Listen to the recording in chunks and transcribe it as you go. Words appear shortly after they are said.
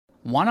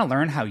Want to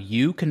learn how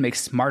you can make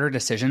smarter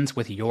decisions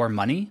with your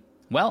money?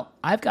 Well,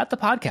 I've got the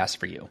podcast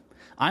for you.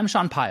 I'm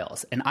Sean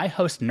Piles, and I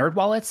host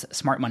NerdWallet's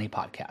Smart Money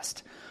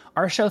Podcast.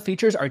 Our show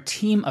features our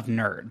team of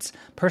nerds,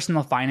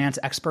 personal finance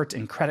experts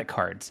in credit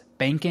cards,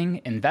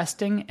 banking,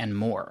 investing, and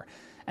more.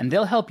 And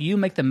they'll help you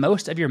make the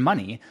most of your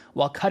money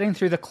while cutting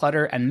through the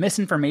clutter and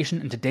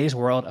misinformation in today's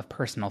world of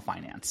personal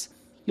finance.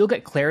 You'll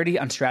get clarity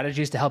on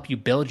strategies to help you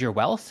build your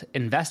wealth,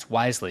 invest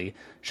wisely,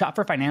 shop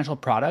for financial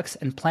products,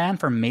 and plan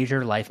for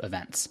major life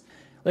events.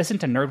 Listen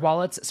to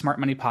NerdWallet's Smart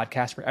Money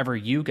Podcast wherever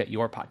you get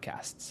your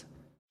podcasts.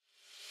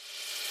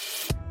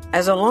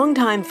 As a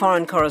longtime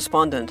foreign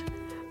correspondent,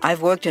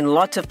 I've worked in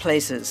lots of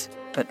places,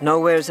 but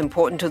nowhere as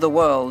important to the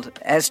world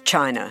as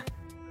China.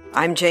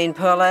 I'm Jane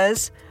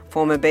Perlez,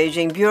 former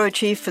Beijing bureau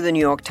chief for the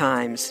New York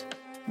Times.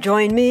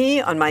 Join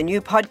me on my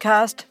new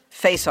podcast,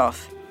 Face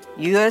Off,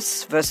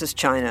 U.S. versus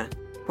China,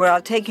 where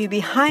I'll take you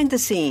behind the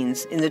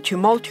scenes in the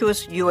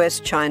tumultuous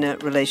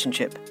U.S.-China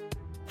relationship.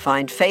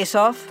 Find Face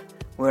Off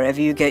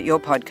wherever you get your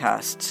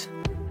podcasts.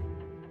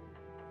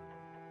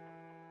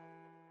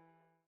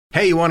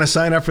 Hey, you want to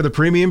sign up for the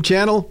premium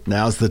channel?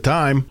 Now's the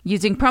time.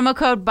 Using promo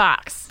code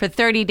BOX. For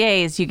 30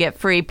 days, you get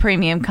free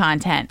premium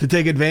content. To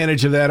take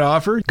advantage of that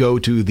offer, go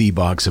to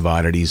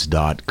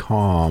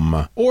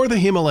theboxofoddities.com or the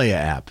Himalaya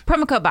app.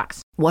 Promo code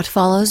BOX. What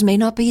follows may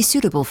not be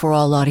suitable for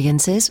all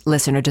audiences.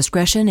 Listener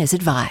discretion is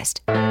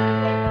advised.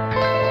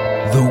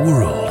 The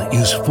world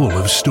is full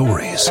of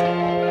stories.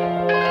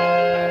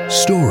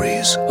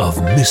 Stories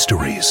of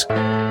mysteries,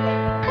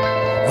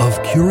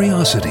 of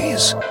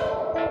curiosities,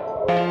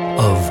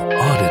 of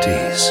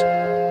oddities.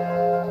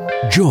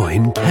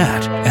 Join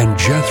Kat and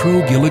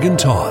Jethro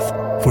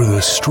Gilligan-Toth for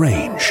the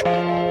strange,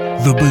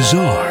 the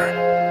bizarre,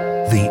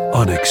 the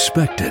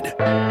unexpected,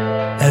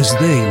 as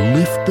they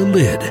lift the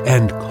lid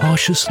and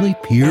cautiously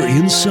peer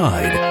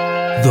inside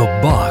the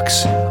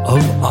box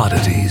of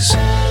oddities.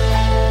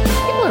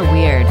 People are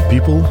weird.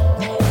 People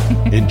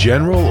in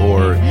general,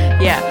 or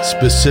Yeah.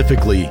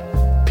 specifically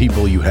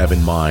people you have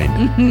in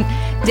mind?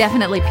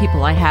 Definitely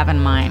people I have in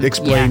mind.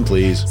 Explain,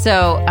 please.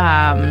 So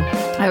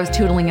I was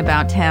tootling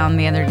about town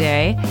the other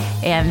day,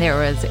 and there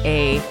was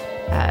a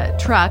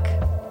truck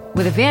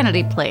with a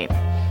vanity plate.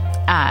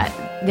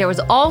 There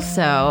was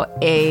also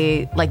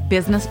a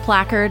business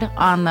placard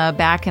on the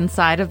back and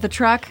side of the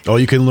truck. Oh,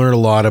 you can learn a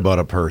lot about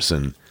a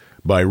person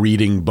by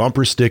reading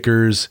bumper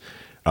stickers,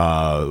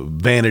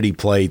 vanity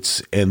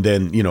plates, and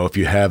then, if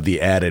you have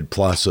the added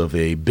plus of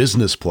a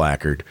business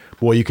placard,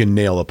 boy, you can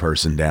nail a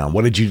person down.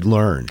 What did you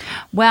learn?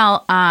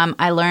 Well,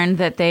 I learned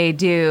that they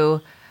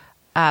do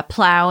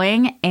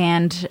plowing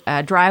and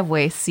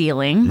driveway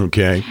sealing.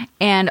 Okay.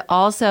 And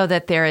also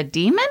that they're a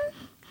demon.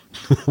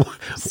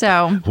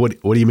 So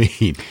What do you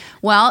mean?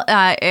 Well,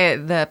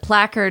 the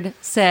placard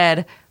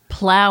said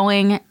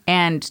plowing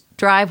and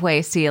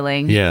driveway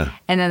sealing. Yeah.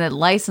 And then the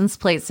license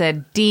plate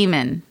said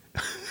demon,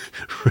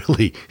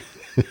 Really?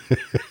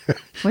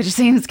 which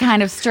seems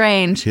kind of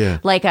strange. Yeah.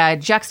 Like a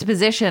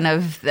juxtaposition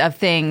of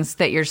things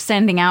that you're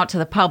sending out to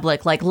the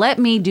public. Like, let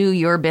me do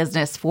your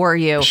business for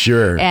you.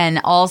 Sure.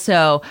 And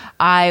also,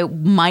 I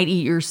might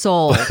eat your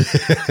soul.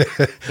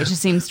 It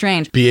just seems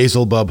strange.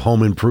 Beelzebub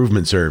Home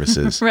Improvement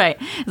Services. Right.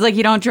 It's like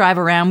you don't drive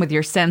around with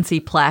your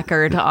Scentsy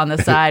placard on the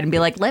side and be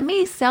like, let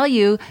me sell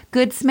you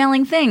good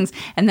smelling things.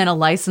 And then a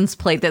license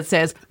plate that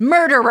says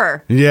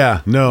murderer.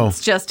 Yeah, no.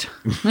 It's just,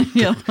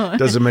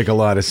 Doesn't make a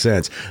lot of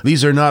sense.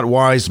 These are not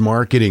wise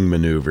marketing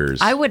maneuvers.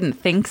 I wouldn't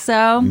think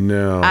so.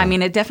 No. I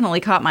mean, it definitely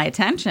caught my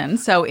attention.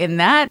 So in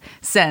that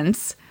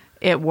sense,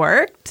 it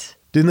worked.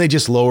 Didn't they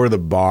just lower the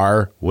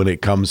bar when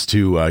it comes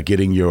to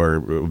getting your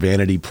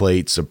vanity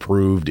plates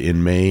approved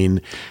in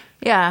Maine?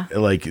 Yeah.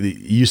 Like, it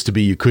used to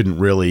be you couldn't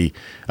really,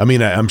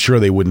 I'm sure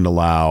they wouldn't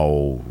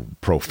allow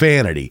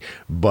profanity,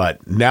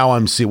 but now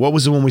I'm seeing, what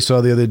was the one we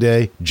saw the other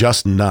day?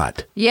 Just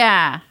nut.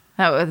 Yeah.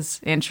 That was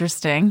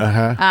interesting.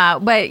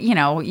 But,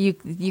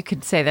 you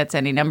could say that's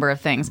any number of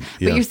things. But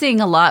Yeah. you're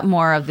seeing a lot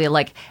more of the,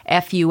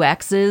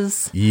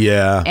 FUXs.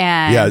 Yeah.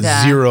 And,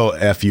 zero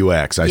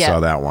FUX. I yeah.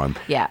 saw that one.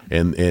 Yeah.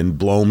 And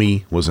Blow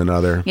Me was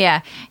another.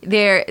 Yeah.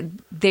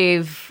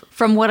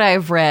 From what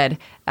I've read,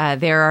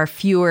 there are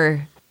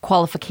fewer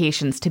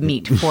qualifications to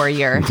meet for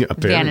your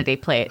vanity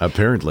plate.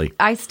 Apparently.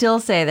 I still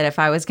say that if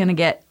I was going to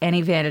get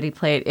any vanity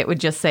plate, it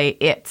would just say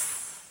it's.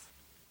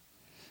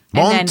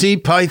 Monty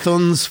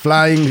Python's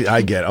Flying.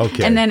 I get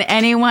okay. And then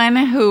anyone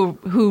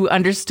who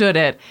understood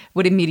it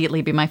would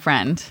immediately be my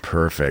friend.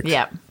 Perfect.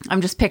 Yeah. I'm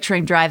just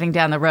picturing driving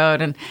down the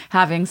road and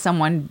having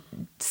someone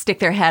stick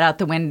their head out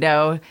the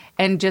window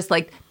and just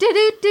like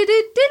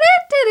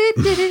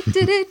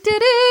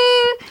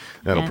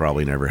That'll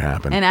probably never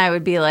happen. And I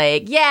would be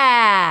like,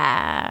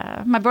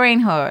 yeah, my brain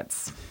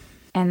hurts.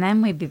 And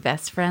then we'd be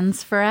best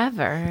friends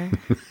forever.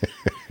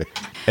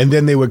 And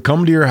then they would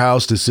come to your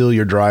house to seal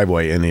your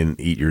driveway and then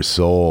eat your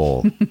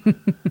soul.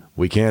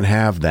 We can't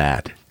have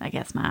that. I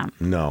guess not.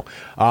 No.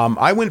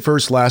 I went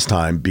first last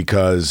time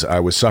because I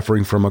was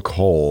suffering from a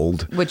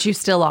cold. Which you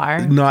still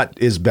are.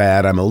 Not as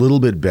bad. I'm a little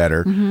bit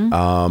better.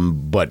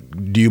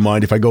 But do you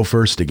mind if I go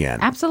first again?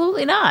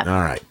 Absolutely not.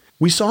 All right.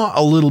 We saw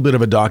a little bit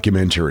of a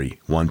documentary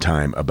one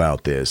time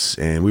about this,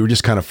 and we were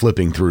just kind of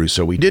flipping through,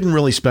 so we didn't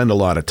really spend a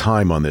lot of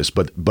time on this,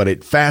 but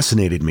it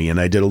fascinated me, and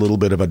I did a little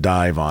bit of a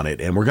dive on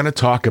it. And we're going to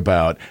talk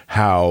about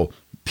how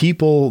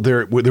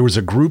there was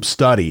a group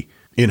study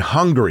in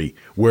Hungary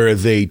where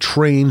they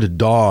trained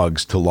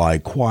dogs to lie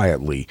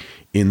quietly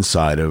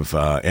inside of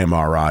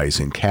MRIs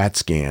and CAT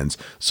scans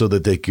so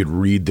that they could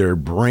read their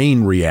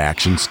brain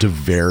reactions to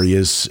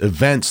various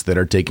events that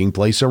are taking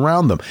place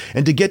around them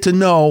and to get to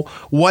know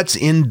what's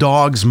in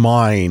dogs'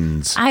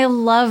 minds. I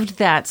loved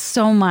that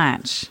so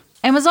much.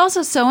 And was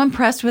also so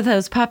impressed with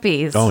those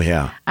puppies. Oh,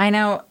 yeah. I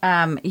know,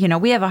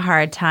 we have a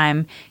hard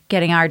time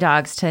getting our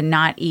dogs to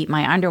not eat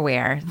my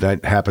underwear.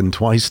 That happened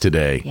twice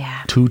today.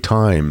 Yeah. 2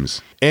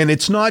 times. And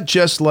it's not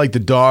just like the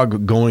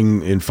dog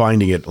going and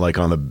finding it like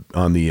on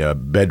the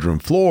bedroom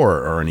floor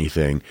or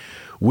anything.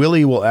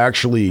 Willie will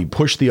actually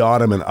push the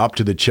ottoman up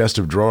to the chest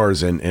of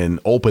drawers and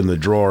open the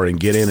drawer and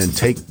get in and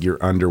take your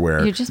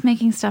underwear. You're just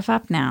making stuff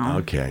up now.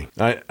 Okay.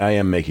 I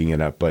am making it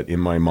up, but in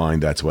my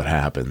mind, that's what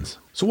happens.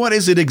 So what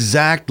is it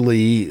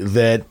exactly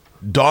that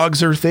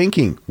dogs are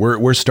thinking?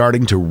 We're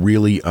starting to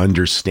really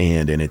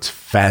understand, and it's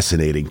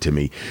fascinating to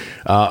me.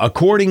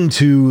 According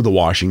to the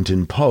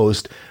Washington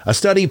Post, a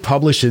study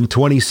published in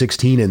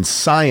 2016 in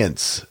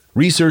Science,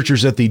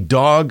 researchers at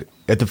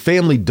the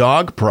Family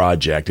Dog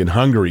Project in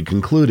Hungary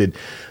concluded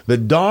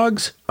that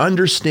dogs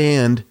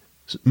understand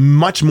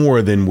much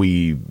more than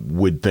we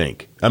would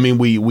think. I mean,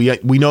 we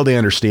know they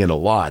understand a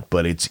lot,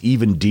 but it's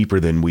even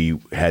deeper than we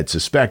had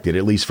suspected,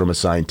 at least from a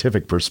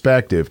scientific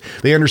perspective.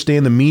 They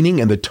understand the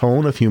meaning and the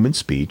tone of human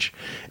speech,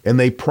 and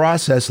they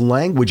process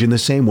language in the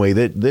same way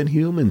that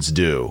humans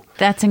do.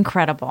 That's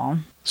incredible.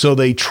 So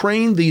they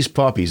trained these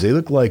puppies. They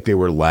look like they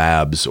were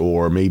labs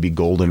or maybe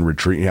golden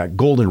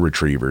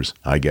retrievers,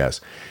 I guess.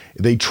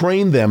 They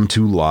trained them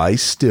to lie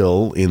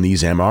still in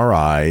these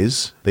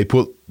MRIs. They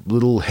put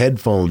little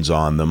headphones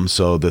on them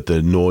so that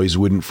the noise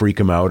wouldn't freak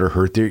them out or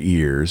hurt their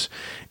ears.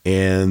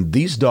 And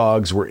these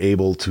dogs were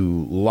able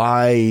to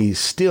lie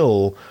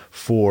still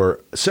for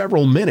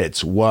several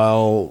minutes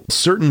while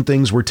certain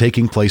things were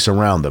taking place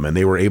around them. And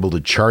they were able to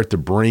chart the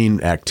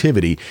brain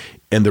activity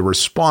and the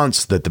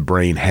response that the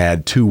brain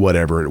had to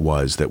whatever it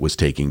was that was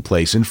taking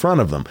place in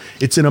front of them.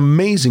 It's an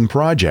amazing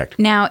project.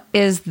 Now,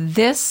 is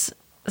this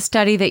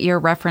study that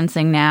you're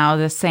referencing now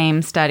the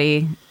same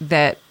study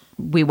that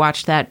we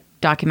watched that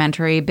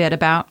documentary bit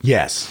about?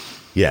 Yes.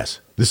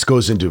 This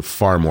goes into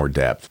far more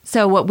depth.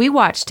 So what we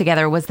watched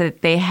together was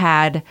that they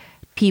had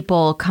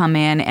people come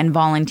in and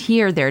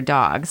volunteer their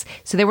dogs.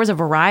 So there was a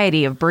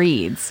variety of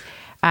breeds,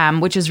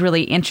 which is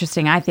really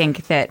interesting. I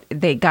think that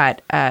they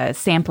got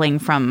sampling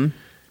from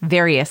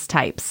various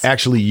types.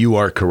 Actually, you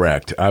are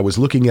correct. I was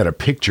looking at a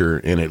picture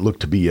and it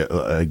looked to be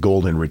a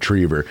golden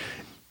retriever.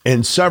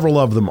 And several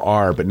of them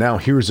are, but now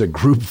here's a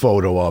group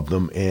photo of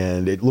them,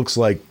 and it looks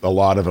like a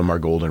lot of them are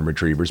golden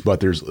retrievers,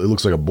 but it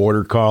looks like a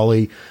border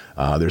collie.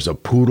 There's a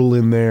poodle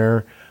in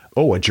there.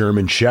 Oh, a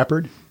German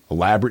shepherd, a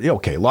Labrador.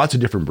 Okay, lots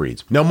of different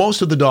breeds. Now,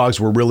 most of the dogs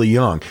were really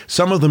young.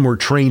 Some of them were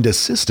trained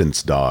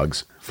assistance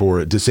dogs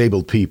for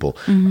disabled people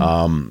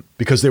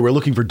because they were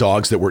looking for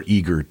dogs that were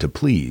eager to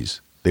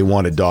please. They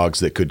wanted dogs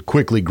that could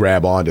quickly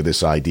grab onto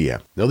this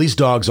idea. Now, these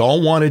dogs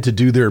all wanted to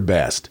do their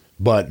best,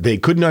 but they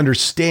couldn't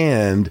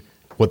understand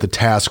what the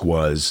task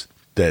was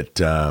that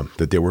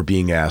they were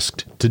being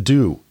asked to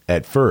do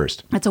at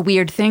first. It's a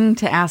weird thing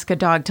to ask a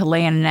dog to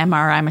lay in an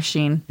MRI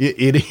machine.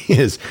 It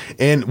is.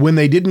 And when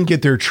they didn't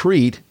get their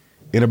treat,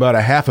 in about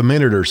a half a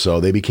minute or so,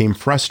 they became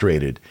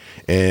frustrated.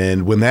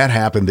 And when that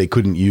happened, they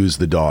couldn't use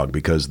the dog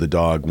because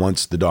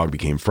once the dog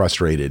became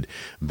frustrated,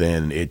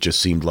 then it just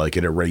seemed like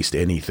it erased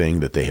anything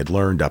that they had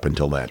learned up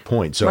until that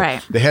point. So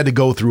They had to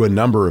go through a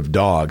number of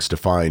dogs to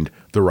find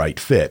the right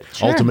fit.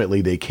 Sure.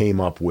 Ultimately, they came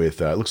up with,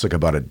 it looks like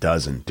about a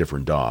dozen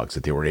different dogs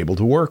that they were able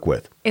to work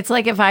with. It's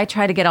like if I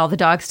try to get all the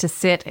dogs to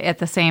sit at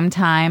the same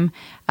time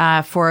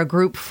for a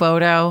group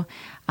photo.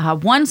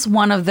 Once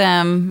one of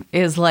them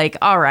is like,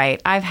 all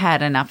right, I've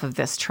had enough of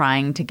this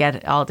trying to get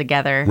it all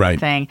together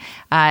thing,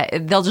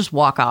 they'll just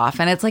walk off.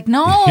 And it's like,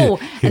 no.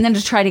 And then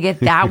to try to get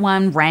that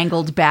one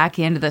wrangled back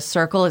into the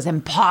circle is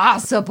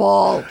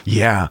impossible.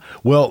 Yeah.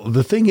 Well,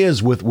 the thing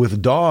is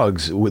with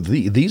dogs, with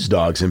these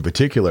dogs in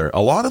particular,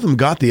 a lot of them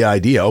got the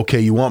idea, okay,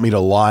 you want me to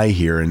lie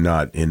here and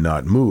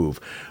not move.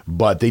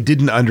 But they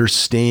didn't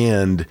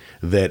understand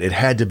that it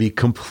had to be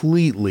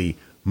completely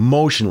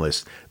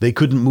motionless. They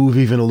couldn't move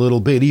even a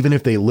little bit, even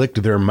if they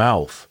licked their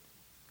mouth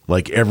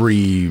like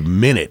every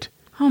minute.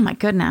 Oh my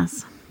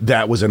goodness.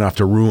 That was enough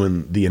to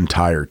ruin the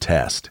entire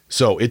test.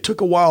 So it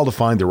took a while to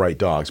find the right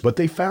dogs, but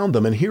they found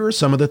them, and here are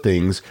some of the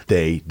things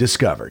they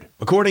discovered.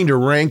 According to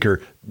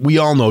Ranker, we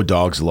all know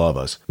dogs love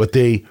us, but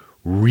they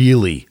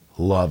really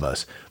love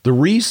us. The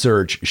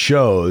research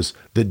shows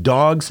that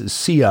dogs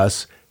see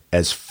us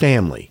as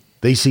family.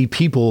 They see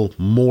people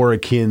more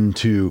akin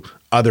to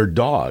other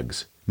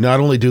dogs.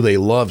 Not only do they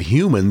love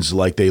humans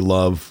like they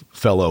love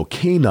fellow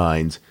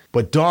canines,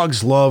 but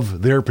dogs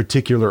love their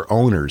particular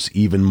owners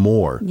even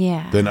more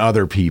than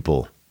other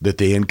people. that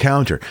they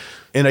encounter.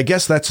 And I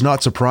guess that's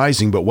not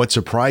surprising, but what's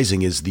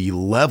surprising is the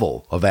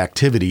level of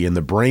activity in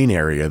the brain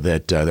area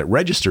that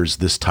registers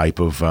this type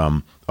of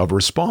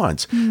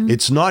response.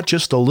 It's not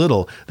just a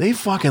little. They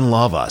fucking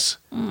love us.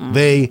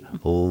 They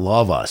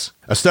love us.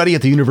 A study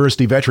at the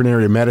University of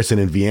Veterinary Medicine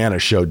in Vienna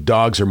showed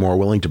dogs are more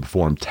willing to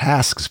perform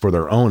tasks for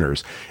their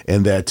owners,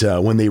 and that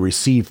when they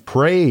receive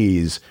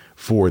praise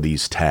for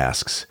these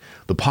tasks,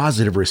 the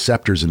positive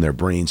receptors in their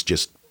brains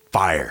just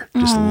fire,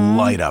 just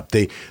light up.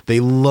 They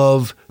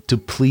love to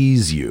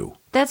please you.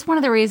 That's one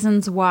of the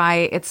reasons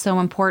why it's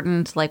so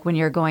important, like when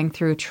you're going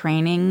through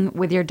training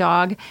with your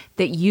dog,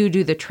 that you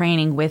do the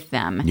training with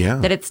them. Yeah.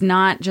 That it's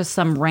not just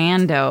some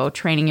rando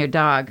training your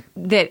dog,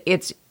 that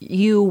it's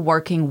you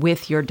working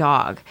with your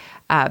dog.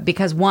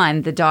 Because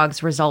one, the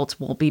dog's results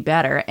will be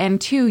better.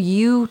 And two,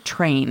 you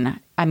train.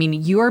 I mean,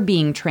 you're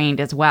being trained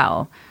as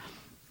well,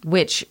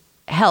 which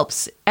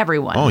helps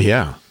everyone. Oh,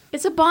 yeah.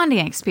 It's a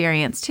bonding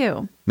experience,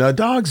 too. Now,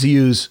 dogs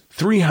use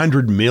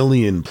 300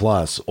 million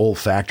plus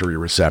olfactory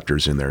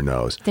receptors in their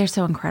nose. They're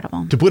so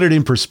incredible. To put it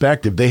in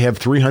perspective, they have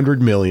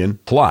 300 million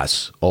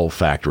plus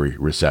olfactory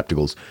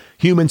receptacles.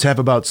 Humans have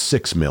about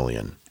 6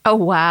 million. Oh,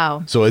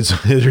 wow. So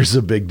there's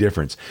a big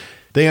difference.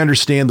 They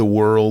understand the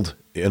world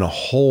in a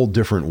whole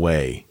different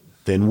way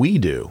than we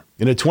do.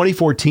 In a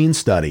 2014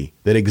 study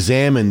that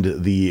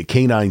examined the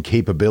canine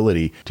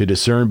capability to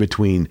discern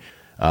between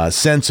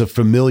sense of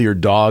familiar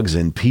dogs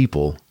and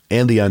people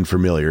and the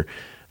unfamiliar,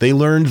 they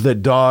learned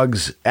that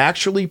dogs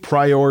actually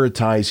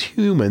prioritize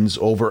humans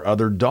over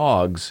other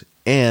dogs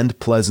and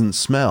pleasant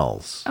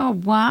smells. Oh,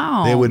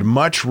 wow. They would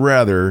much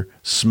rather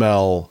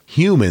smell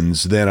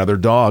humans than other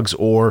dogs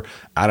or,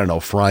 I don't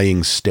know,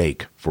 frying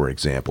steak, for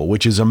example,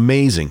 which is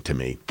amazing to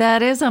me.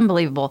 That is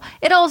unbelievable.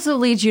 It also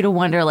leads you to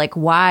wonder, like,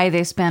 why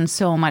they spend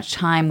so much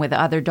time with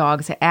other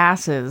dogs'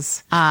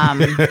 asses,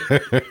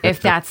 if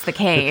that's the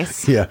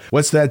case. Yeah.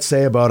 What's that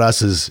say about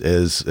us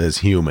as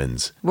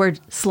humans? We're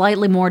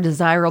slightly more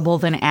desirable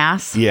than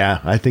ass.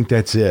 Yeah, I think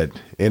that's it.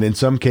 And in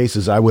some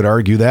cases, I would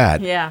argue that.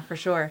 Yeah, for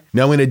sure.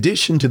 Now, in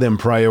addition to them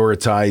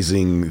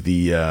prioritizing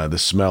the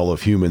smell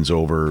of humans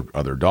over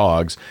other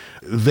dogs,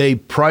 they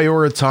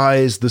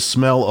prioritize the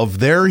smell of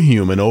their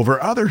human over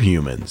other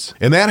humans.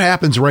 And that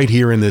happens right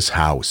here in this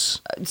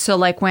house. So,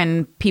 like,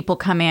 when people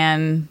come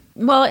in...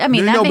 Well, I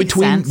mean, that makes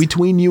sense.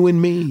 Between you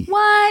and me.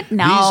 What?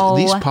 No.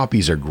 These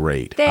puppies are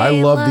great. They I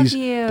love these.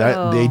 you.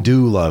 They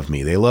do love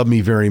me. They love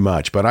me very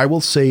much. But I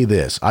will say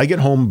this. I get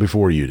home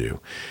before you do.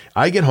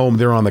 I get home,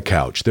 they're on the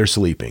couch. They're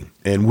sleeping.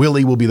 And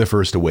Willie will be the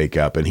first to wake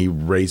up. And he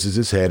raises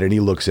his head and he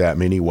looks at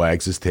me and he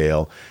wags his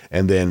tail.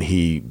 And then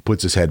he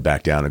puts his head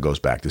back down and goes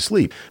back to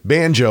sleep.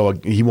 Banjo,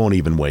 he won't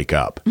even wake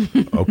up.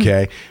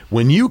 Okay?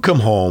 When you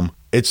come home,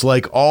 it's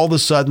like all of a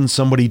sudden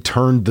somebody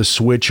turned the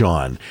switch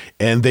on.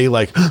 And they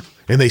like...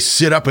 And they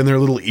sit up and their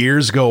little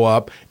ears go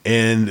up,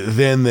 and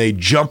then they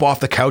jump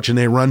off the couch and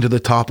they run to the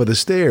top of the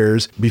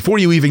stairs. Before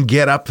you even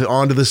get up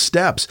onto the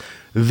steps,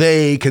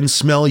 they can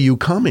smell you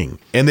coming,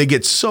 and they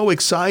get so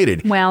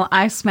excited. Well,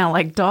 I smell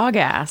like dog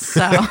ass,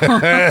 so.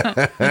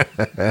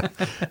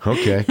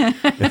 Okay.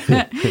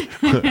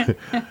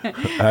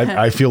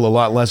 I feel a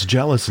lot less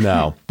jealous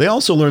now. They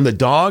also learn that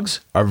dogs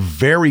are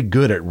very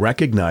good at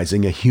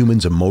recognizing a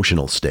human's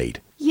emotional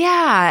state.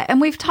 Yeah, and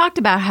we've talked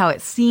about how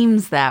it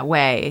seems that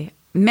way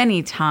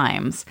many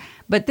times,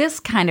 but this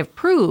kind of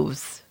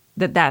proves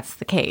that that's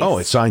the case. Oh,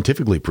 it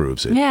scientifically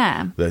proves it.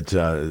 Yeah. That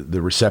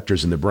the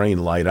receptors in the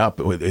brain light up.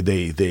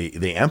 They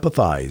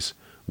empathize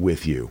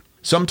with you.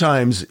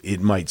 Sometimes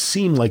it might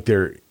seem like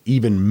they're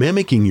even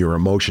mimicking your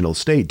emotional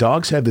state.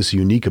 Dogs have this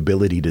unique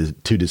ability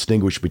to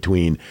distinguish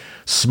between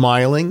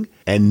smiling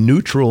and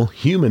neutral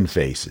human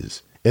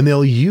faces. And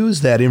they'll use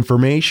that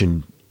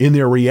information in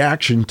their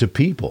reaction to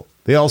people.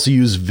 They also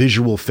use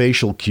visual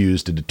facial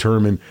cues to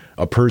determine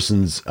a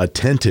person's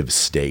attentive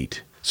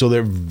state. So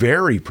they're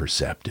very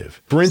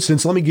perceptive. For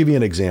instance, let me give you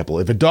an example.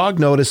 If a dog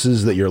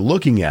notices that you're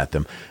looking at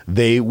them,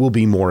 they will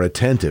be more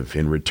attentive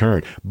in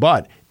return.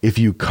 But if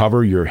you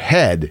cover your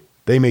head,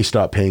 they may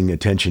stop paying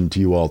attention to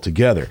you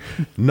altogether.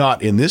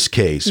 Not in this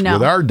case. No.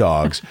 With our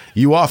dogs,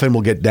 you often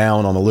will get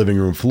down on the living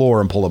room floor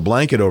and pull a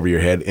blanket over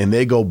your head, and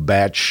they go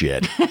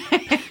batshit.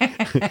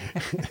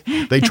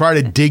 They try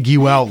to dig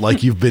you out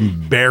like you've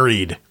been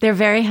buried. They're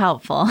very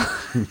helpful.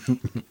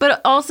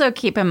 But also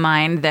keep in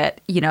mind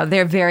that,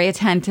 they're very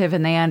attentive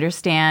and they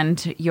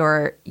understand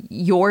your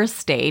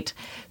state.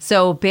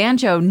 So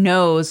Banjo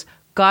knows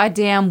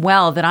goddamn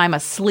well that I'm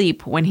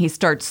asleep when he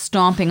starts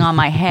stomping on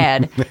my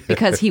head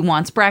because he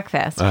wants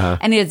breakfast. Uh-huh.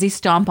 And does he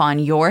stomp on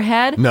your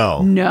head?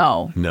 No.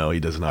 No, he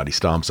does not. He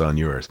stomps on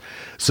yours.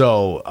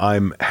 So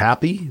I'm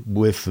happy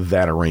with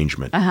that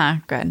arrangement.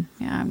 Good.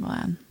 Yeah, I'm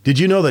glad. Did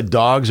you know that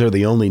dogs are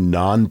the only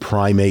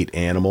non-primate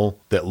animal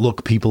that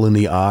look people in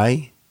the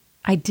eye?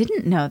 I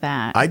didn't know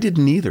that. I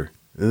didn't either.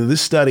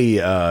 This study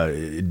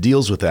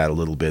deals with that a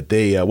little bit.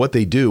 What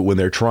they do when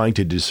they're trying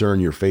to discern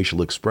your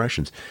facial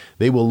expressions,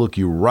 they will look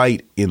you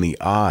right in the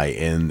eye.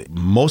 And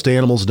most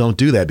animals don't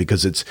do that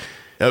because it's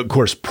Of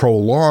course,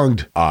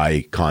 prolonged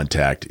eye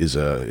contact is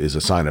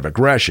a sign of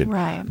aggression.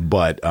 Right.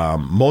 But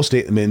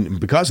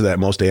because of that,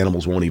 most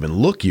animals won't even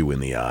look you in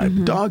the eye.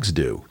 Mm-hmm. Dogs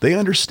do. They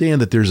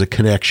understand that there's a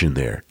connection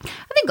there.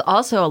 I think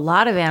also a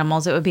lot of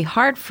animals, it would be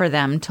hard for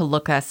them to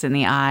look us in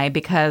the eye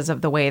because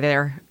of the way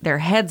their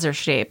heads are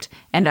shaped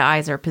and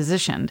eyes are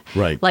positioned.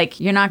 Right. Like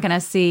you're not going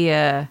to see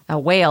a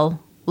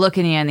whale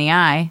looking you in the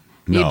eye.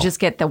 No. You just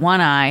get the one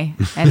eye,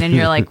 and then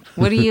you're like,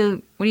 what are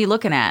you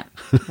looking at,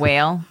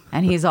 whale?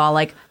 And he's all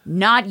like,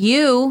 not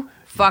you,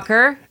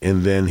 fucker.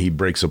 And then he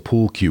breaks a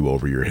pool cue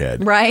over your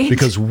head. Right.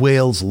 Because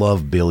whales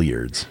love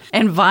billiards.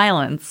 And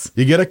violence.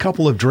 You get a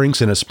couple of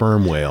drinks in a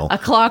sperm whale. A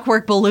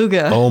clockwork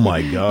beluga. Oh,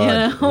 my God.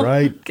 You know?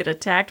 Right? Get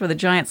attacked with a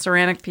giant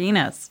ceramic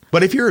penis.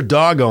 But if you're a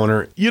dog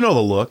owner, you know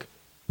the look.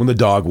 When the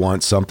dog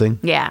wants something,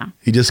 Yeah.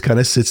 he just kind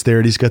of sits there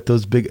and he's got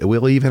those big,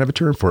 we'll even have a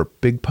term for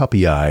it, big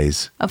puppy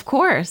eyes. Of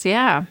course,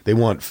 yeah. They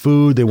want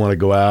food, they want to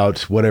go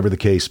out, whatever the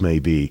case may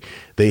be.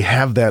 They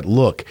have that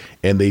look,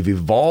 and they've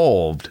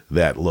evolved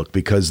that look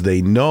because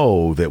they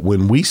know that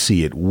when we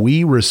see it,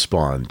 we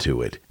respond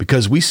to it.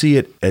 Because we see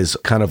it as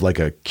kind of like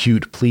a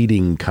cute,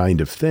 pleading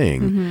kind of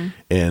thing. Mm-hmm.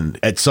 And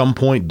at some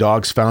point,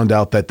 dogs found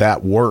out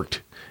that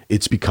worked.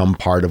 It's become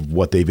part of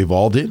what they've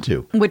evolved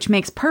into. Which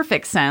makes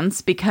perfect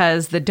sense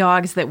because the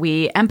dogs that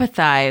we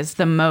empathize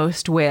the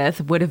most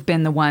with would have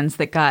been the ones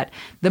that got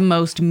the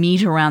most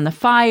meat around the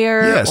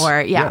fire. Yes.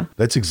 Or yeah.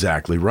 That's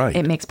exactly right.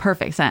 It makes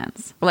perfect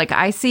sense. Like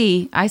I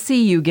see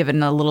you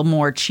giving a little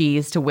more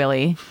cheese to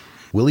Willie.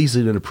 Willie's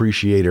an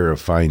appreciator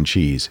of fine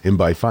cheese. And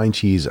by fine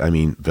cheese, I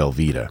mean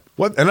Velveeta.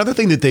 Another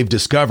thing that they've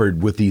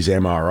discovered with these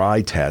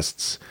MRI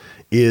tests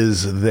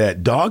is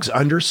that dogs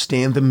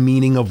understand the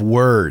meaning of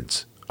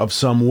words. Of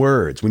some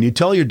words. When you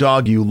tell your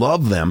dog you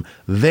love them,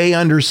 they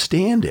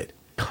understand it.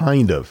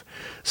 Kind of.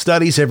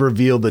 Studies have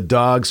revealed that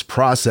dogs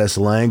process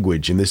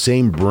language in the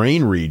same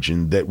brain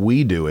region that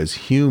we do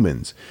as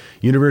humans.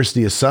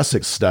 University of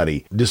Sussex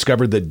study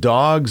discovered that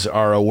dogs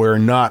are aware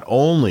not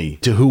only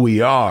to who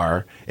we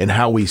are and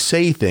how we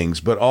say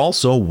things, but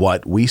also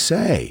what we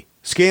say.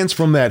 Scans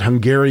from that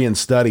Hungarian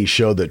study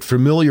show that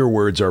familiar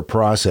words are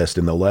processed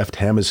in the left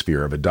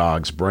hemisphere of a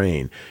dog's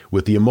brain,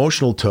 with the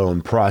emotional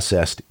tone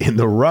processed in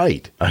the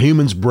right. A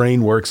human's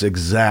brain works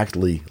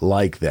exactly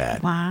like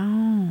that.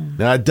 Wow.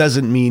 Now, it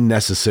doesn't mean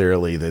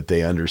necessarily that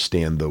they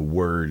understand the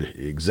word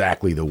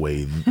exactly the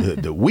way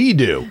that we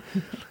do.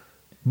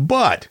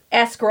 But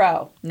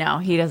escrow. No,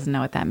 he doesn't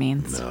know what that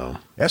means. No.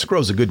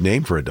 Escrow's a good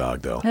name for a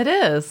dog, though. It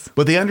is.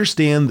 But they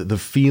understand the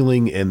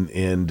feeling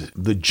and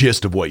the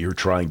gist of what you're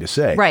trying to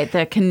say. Right,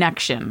 the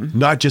connection.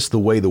 Not just the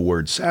way the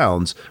word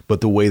sounds, but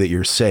the way that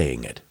you're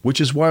saying it.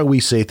 Which is why we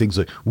say things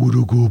like, what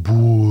a good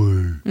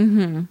boy.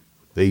 Mm-hmm.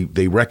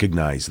 They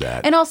recognize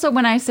that. And also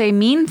when I say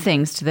mean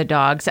things to the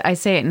dogs, I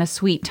say it in a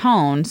sweet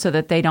tone so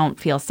that they don't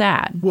feel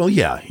sad. Well,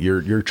 yeah,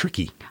 you're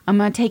tricky. I'm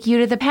going to take you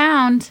to the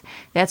pound.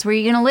 That's where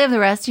you're going to live the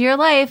rest of your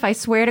life. I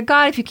swear to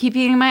God, if you keep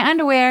eating my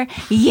underwear,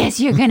 yes,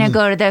 you're going to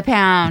go to the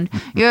pound.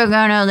 You're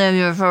going to live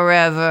here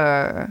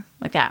forever.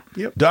 Like that.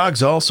 Yep.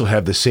 Dogs also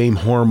have the same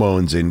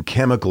hormones and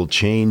chemical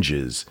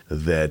changes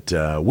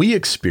that we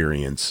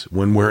experience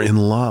when we're in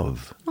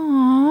love.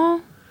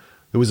 Aww.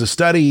 There was a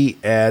study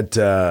at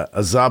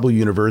Azabu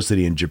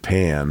University in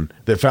Japan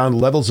that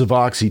found levels of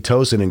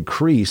oxytocin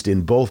increased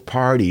in both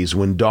parties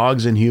when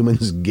dogs and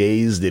humans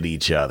gazed at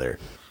each other.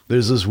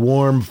 There's this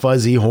warm,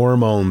 fuzzy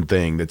hormone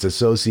thing that's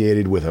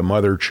associated with a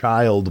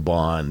mother-child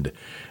bond.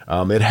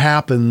 It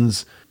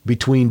happens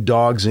between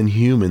dogs and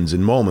humans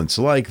in moments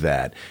like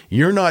that.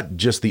 You're not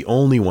just the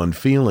only one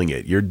feeling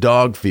it. Your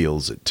dog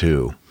feels it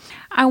too.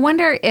 I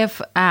wonder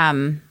if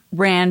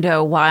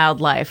rando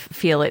wildlife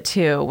feel it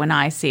too when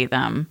I see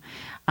them.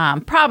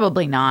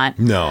 Probably not.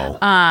 No.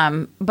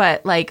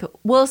 But like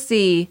we'll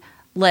see,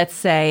 let's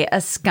say,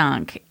 a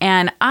skunk.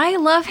 And I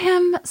love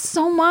him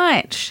so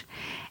much.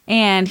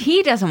 And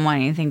he doesn't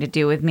want anything to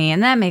do with me,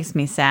 and that makes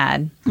me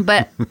sad.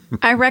 But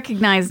I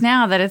recognize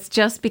now that it's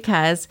just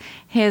because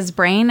his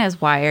brain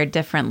is wired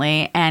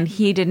differently, and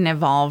he didn't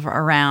evolve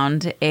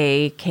around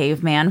a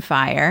caveman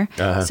fire.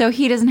 So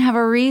he doesn't have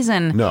a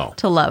reason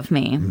to love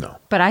me. No.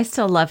 But I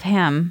still love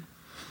him.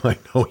 I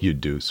know you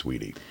do,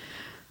 sweetie.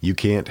 You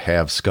can't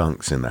have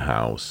skunks in the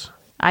house.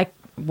 I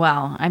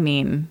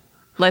mean,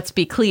 let's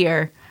be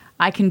clear.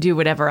 I can do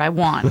whatever I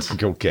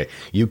want. Okay.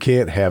 You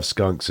can't have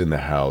skunks in the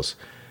house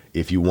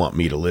if you want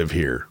me to live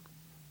here.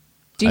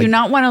 Do you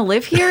not want to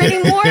live here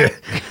anymore?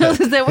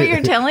 Is that what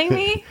you're telling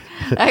me?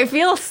 I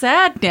feel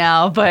sad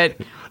now, but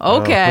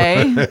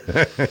okay.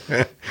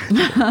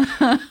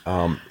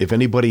 If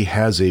anybody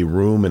has a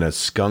room in a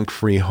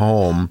skunk-free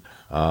home,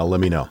 let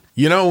me know.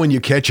 You know when you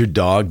catch your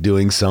dog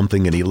doing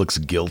something and he looks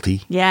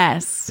guilty?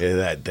 Yes.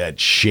 That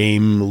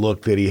shame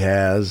look that he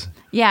has.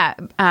 Yeah,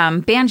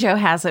 Banjo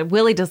has it.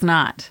 Willie does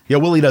not. Yeah,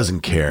 Willie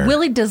doesn't care.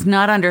 Willie does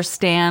not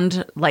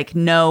understand, like,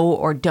 no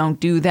or don't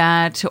do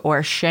that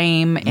or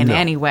shame in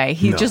any way.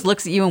 He just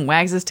looks at you and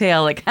wags his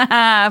tail like, ha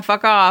ha,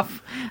 fuck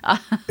off.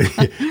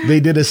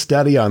 They did a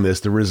study on this.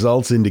 The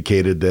results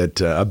indicated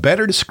that a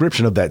better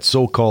description of that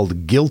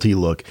so-called guilty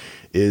look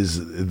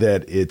is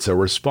that it's a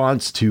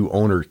response to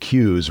owner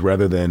cues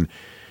rather than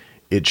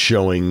it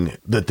showing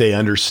that they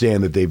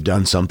understand that they've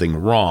done something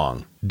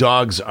wrong.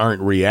 Dogs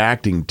aren't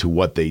reacting to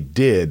what they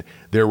did.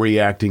 They're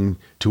reacting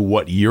to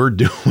what you're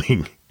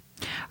doing.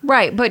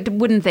 Right, but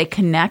wouldn't they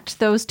connect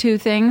those two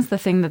things, the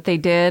thing that they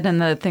did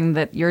and the thing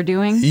that you're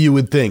doing? You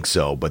would think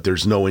so, but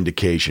there's no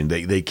indication.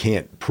 They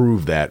can't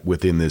prove that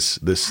within this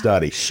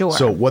study. Sure.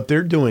 So what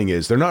they're doing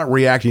is they're not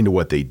reacting to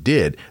what they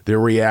did. They're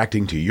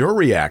reacting to your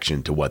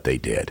reaction to what they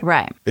did.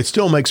 Right. It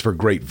still makes for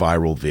great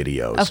viral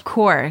videos. Of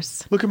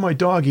course. Look at my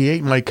dog. He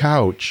ate my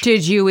couch.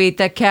 Did you eat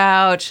the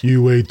couch?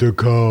 You ate the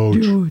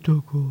couch.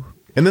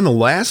 And then the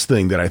last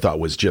thing that I thought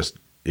was just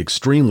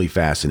extremely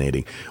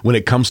fascinating when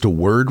it comes to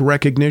word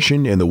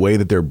recognition and the way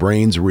that their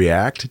brains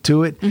react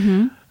to it.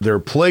 Their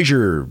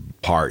pleasure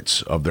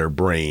parts of their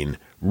brain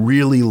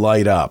really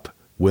light up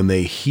when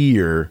they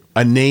hear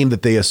a name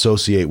that they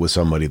associate with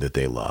somebody that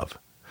they love.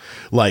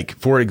 Like,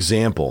 for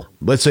example,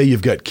 let's say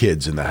you've got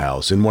kids in the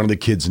house and one of the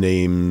kids'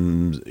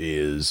 names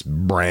is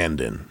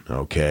Brandon,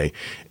 okay?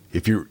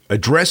 If you're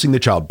addressing the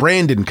child,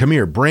 Brandon, come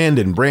here,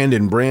 Brandon,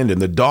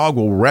 the dog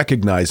will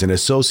recognize and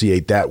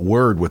associate that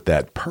word with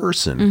that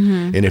person.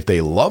 And if they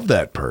love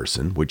that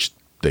person, which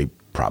they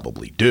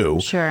probably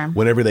do, sure,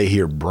 whenever they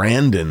hear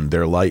Brandon,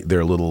 their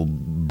little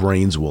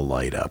brains will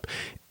light up.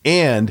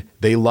 And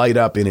they light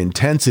up in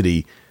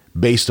intensity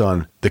based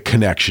on the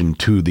connection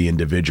to the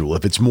individual.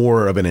 If it's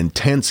more of an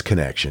intense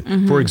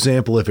connection, for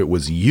example, if it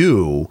was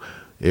you,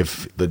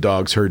 if the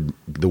dogs heard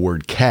the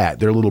word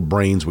cat, their little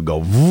brains would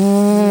go.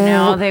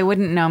 No, they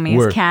wouldn't know me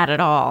as cat at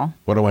all.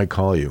 What do I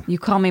call you? You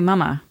call me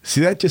Mama.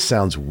 See, that just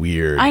sounds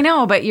weird. I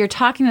know, but you're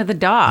talking to the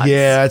dogs.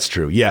 Yeah, that's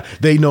true. Yeah,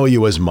 they know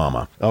you as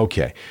Mama.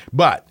 Okay,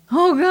 but.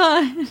 Oh,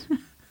 God.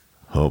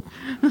 Oh,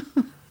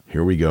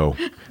 here we go.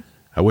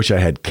 I wish I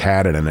had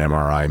Cat at an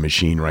MRI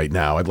machine right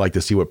now. I'd like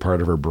to see what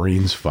part of her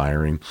brain's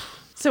firing.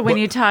 So when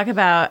you talk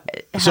about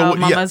how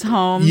Mama's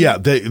home. Yeah,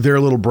 their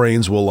little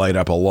brains will light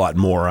up a lot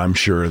more, I'm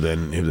sure,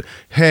 than,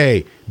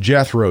 hey,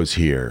 Jethro's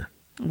here.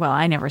 Well,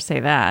 I never say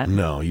that.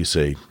 No, you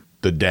say,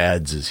 the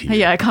dads is here.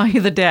 Yeah, I call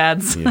you the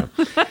dads. Yeah.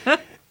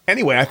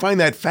 Anyway, I find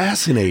that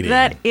fascinating.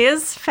 That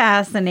is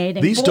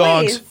fascinating. These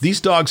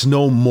dogs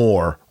know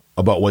more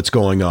about what's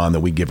going on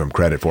than we give them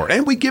credit for.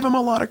 And we give them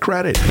a lot of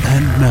credit.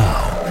 And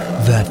now,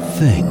 that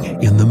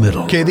thing in the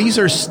middle. Okay, these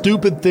are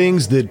stupid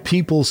things that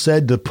people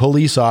said to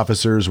police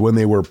officers when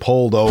they were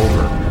pulled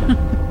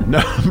over.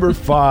 Number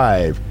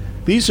 5.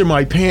 These are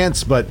my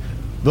pants, but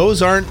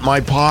those aren't my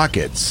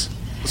pockets.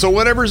 So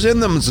whatever's in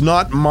them is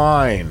not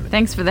mine.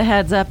 Thanks for the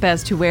heads up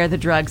as to where the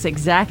drugs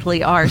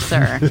exactly are,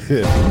 sir.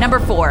 Number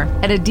 4.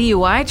 At a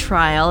DUI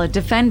trial, a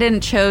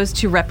defendant chose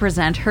to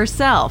represent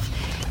herself.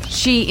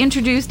 She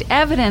introduced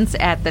evidence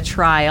at the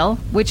trial,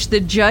 which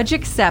the judge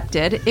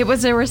accepted. It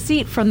was a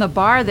receipt from the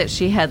bar that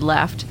she had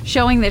left,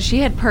 showing that she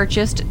had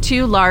purchased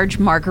 2 large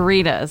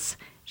margaritas.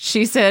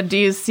 She said, "Do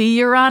you see,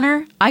 Your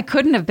Honor? I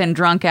couldn't have been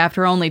drunk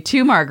after only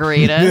 2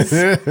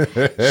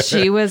 margaritas."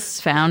 She was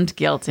found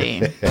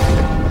guilty.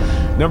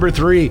 Number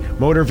 3,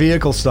 motor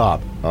vehicle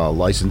stop.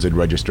 License and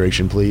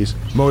registration, please.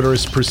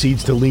 Motorist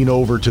proceeds to lean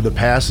over to the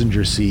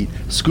passenger seat,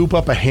 scoop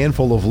up a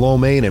handful of lo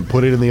mein and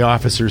put it in the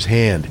officer's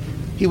hand.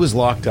 He was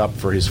locked up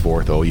for his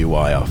 4th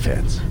OUI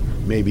offense.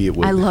 Maybe it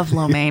was. I love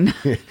lo mein.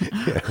 Yeah,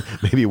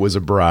 maybe it was a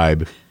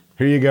bribe.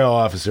 Here you go,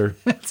 officer.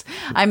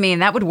 I mean,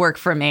 that would work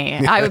for me.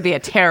 I would be a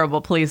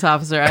terrible police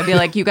officer. I'd be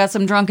like, "You got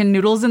some drunken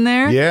noodles in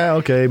there?" Yeah,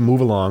 okay,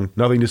 move along.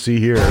 Nothing to see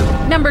here.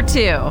 Number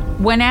 2,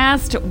 when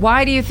asked,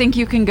 "Why do you think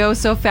you can go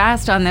so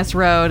fast on this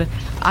road?"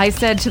 I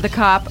said to the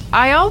cop,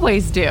 "I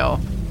always do."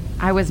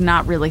 I was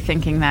not really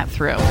thinking that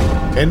through.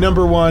 And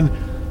number 1,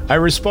 I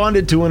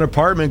responded to an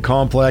apartment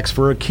complex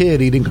for a kid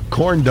eating a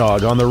corn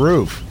dog on the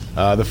roof.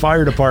 The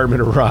fire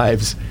department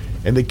arrives,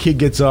 and the kid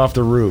gets off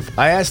the roof.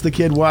 I asked the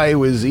kid why he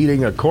was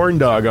eating a corn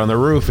dog on the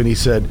roof, and he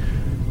said,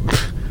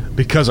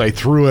 "Because I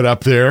threw it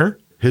up there."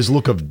 His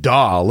look of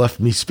 "Duh" left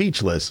me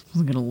speechless. I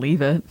was going to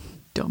leave it,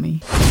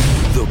 dummy.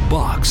 The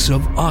Box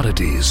of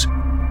Oddities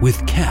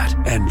with Kat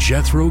and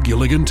Jethro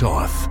Gilligan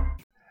Toth.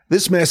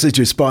 This message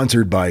is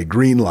sponsored by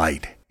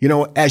Greenlight. You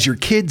know, as your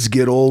kids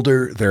get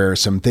older, there are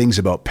some things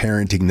about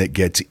parenting that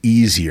gets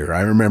easier.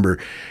 I remember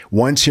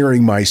once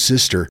hearing my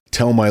sister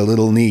tell my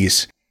little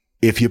niece,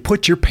 "If you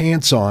put your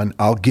pants on,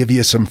 I'll give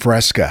you some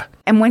Fresca."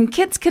 And when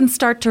kids can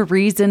start to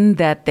reason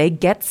that they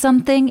get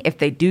something if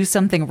they do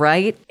something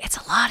right, it's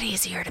a lot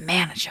easier to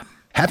manage them.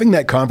 Having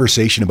that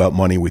conversation about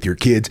money with your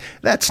kids,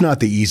 that's not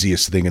the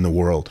easiest thing in the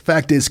world.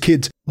 Fact is,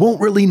 kids won't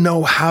really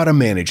know how to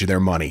manage their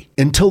money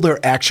until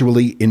they're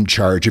actually in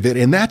charge of it,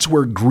 and that's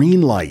where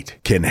Greenlight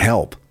can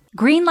help.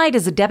 Greenlight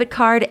is a debit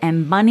card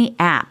and money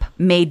app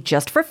made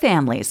just for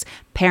families.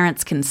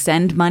 Parents can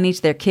send money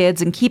to their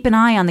kids and keep an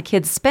eye on the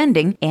kids'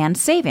 spending and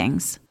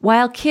savings,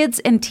 while kids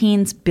and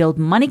teens build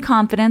money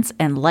confidence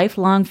and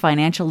lifelong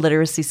financial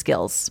literacy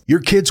skills. Your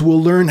kids will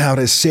learn how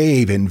to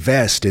save,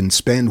 invest, and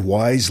spend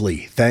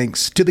wisely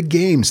thanks to the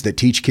games that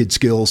teach kids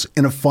skills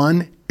in a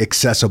fun,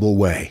 accessible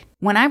way.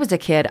 When I was a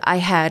kid, I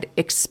had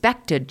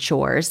expected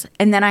chores,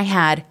 and then I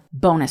had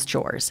bonus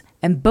chores.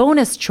 And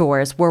bonus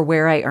chores were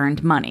where I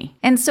earned money.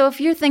 And so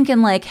if you're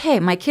thinking like, hey,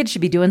 my kid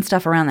should be doing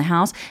stuff around the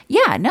house,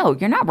 yeah, no,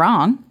 you're not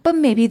wrong. But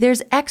maybe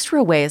there's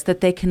extra ways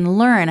that they can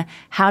learn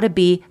how to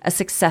be a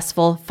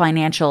successful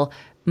financial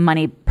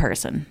money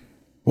person.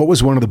 What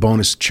was one of the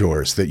bonus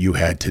chores that you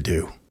had to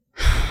do?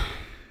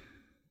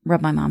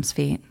 Rub my mom's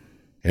feet.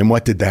 And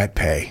what did that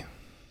pay?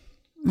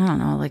 I don't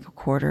know, like a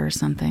quarter or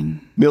something.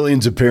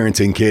 Millions of parents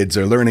and kids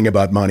are learning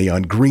about money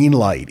on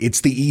Greenlight. It's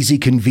the easy,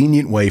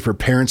 convenient way for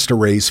parents to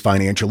raise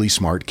financially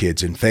smart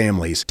kids and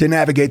families to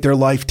navigate their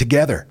life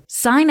together.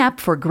 Sign up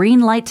for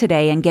Greenlight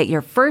today and get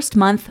your first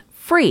month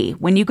free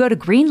when you go to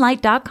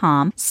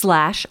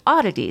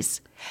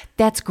greenlight.com/oddities.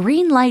 That's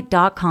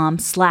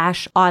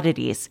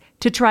greenlight.com/oddities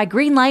to try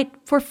Greenlight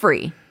for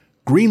free.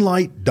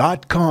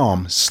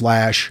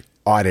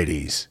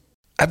 Greenlight.com/oddities.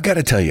 I've got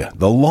to tell you,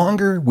 the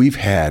longer we've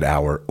had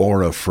our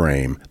Aura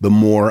frame, the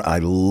more I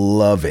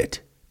love it.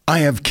 I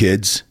have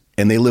kids,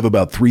 and they live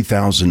about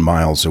 3,000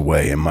 miles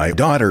away, and my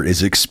daughter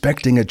is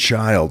expecting a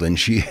child, and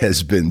she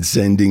has been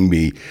sending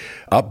me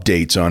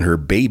updates on her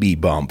baby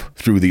bump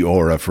through the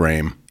Aura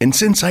frame. And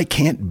since I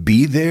can't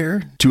be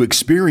there to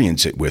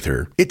experience it with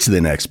her, it's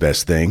the next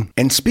best thing.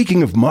 And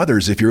speaking of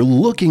mothers, if you're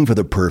looking for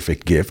the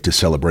perfect gift to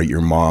celebrate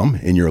your mom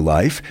in your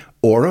life,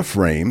 Aura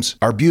frames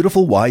are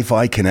beautiful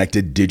Wi-Fi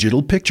connected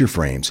digital picture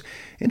frames.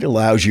 It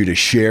allows you to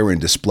share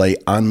and display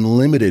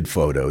unlimited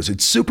photos.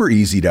 It's super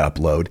easy to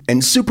upload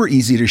and super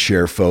easy to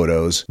share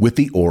photos with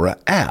the Aura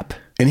app.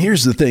 And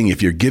here's the thing,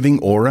 if you're giving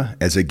Aura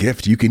as a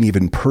gift, you can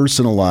even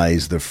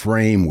personalize the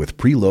frame with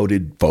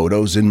preloaded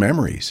photos and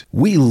memories.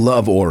 We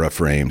love Aura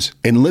frames,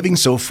 and living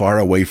so far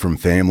away from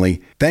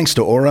family, thanks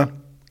to Aura,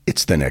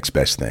 it's the next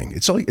best thing.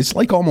 It's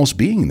like almost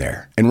being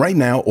there. And right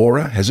now,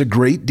 Aura has a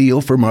great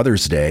deal for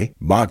Mother's Day.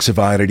 Box of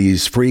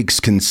Oddities freaks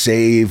can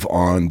save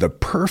on the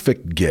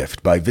perfect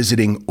gift by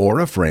visiting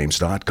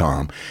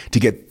auraframes.com to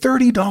get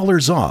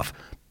 $30 off,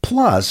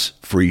 plus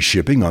free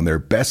shipping on their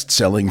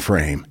best-selling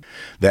frame.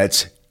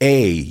 That's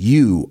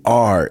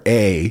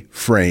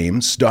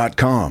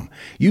auraframes.com.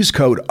 Use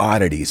code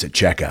oddities at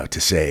checkout to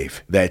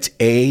save. That's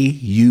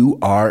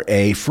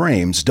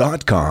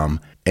auraframes.com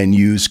and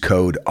use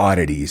code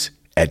oddities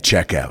at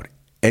checkout,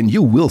 and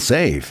you will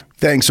save.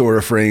 Thanks,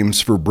 Aura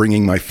Frames, for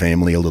bringing my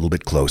family a little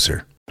bit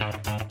closer.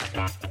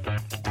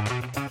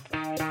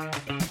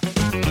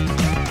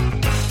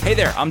 Hey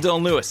there, I'm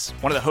Dylan Lewis,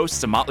 one of the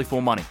hosts of Motley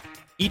Fool Money.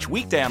 Each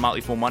weekday on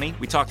Motley Fool Money,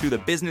 we talk through the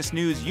business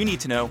news you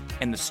need to know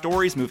and the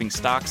stories moving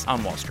stocks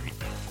on Wall Street.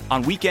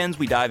 On weekends,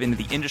 we dive into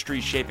the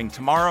industries shaping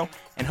tomorrow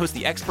and host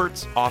the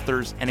experts,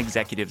 authors, and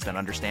executives that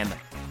understand them.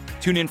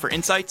 Tune in for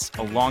insights,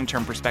 a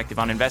long-term perspective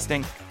on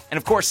investing, and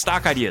of course,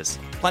 stock ideas.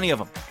 Plenty of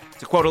them.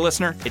 To quote a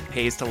listener, it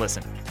pays to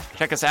listen.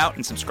 Check us out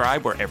and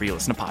subscribe wherever you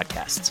listen to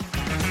podcasts.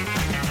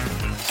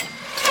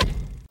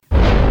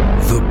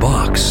 The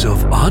Box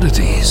of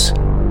Oddities.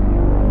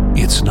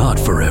 It's not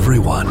for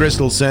everyone.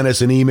 Crystal sent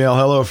us an email.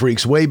 Hello,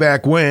 freaks. Way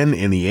back when,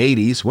 in the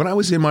 80s, when I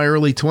was in my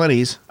early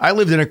 20s, I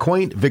lived in a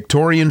quaint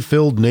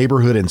Victorian-filled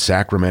neighborhood in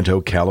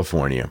Sacramento,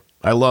 California.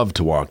 I loved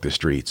to walk the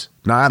streets,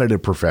 not in a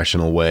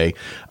professional way.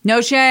 No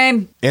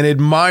shame. And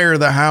admire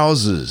the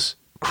houses.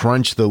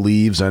 Crunch the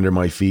leaves under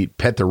my feet,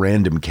 pet the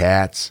random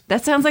cats.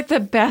 That sounds like the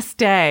best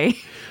day.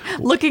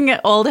 Looking at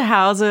old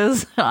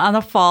houses on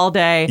a fall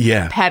day,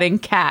 petting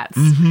cats.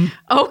 Mm-hmm.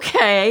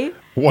 Okay.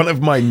 One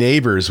of my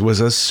neighbors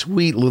was a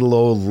sweet little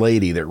old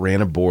lady that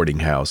ran a boarding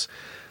house.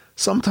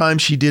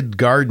 Sometimes she did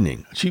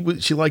gardening. She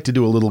liked to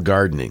do a little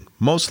gardening,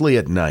 mostly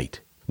at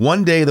night.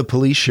 One day the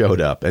police showed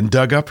up and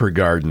dug up her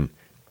garden.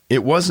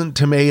 It wasn't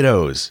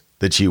tomatoes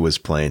that she was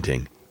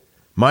planting.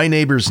 My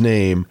neighbor's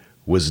name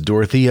was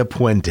Dorothea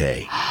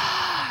Puente.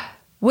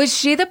 Was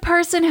she the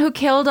person who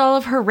killed all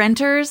of her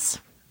renters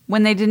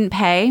when they didn't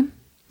pay?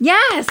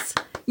 Yes.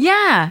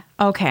 Yeah.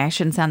 Okay, I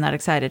shouldn't sound that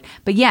excited.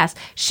 But yes,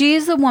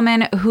 she's the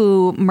woman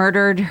who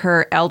murdered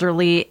her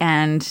elderly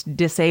and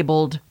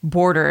disabled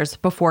boarders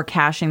before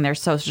cashing their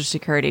Social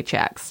Security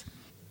checks.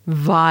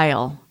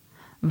 Vile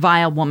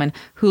woman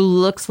who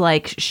looks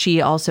like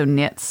she also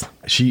knits.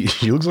 She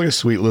looks like a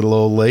sweet little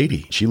old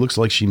lady. She looks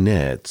like she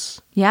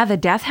knits. Yeah, the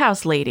death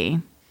house lady.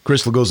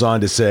 Crystal goes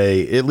on to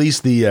say, at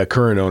least the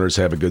current owners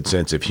have a good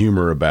sense of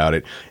humor about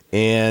it.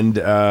 And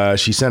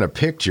she sent a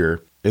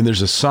picture, and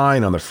there's a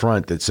sign on the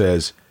front that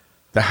says,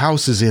 "The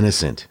house is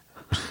innocent."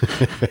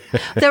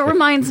 That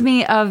reminds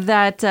me of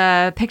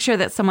that picture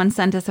that someone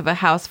sent us of a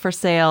house for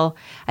sale.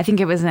 I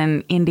think it was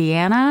in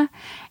Indiana.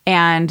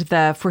 And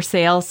the for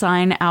sale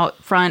sign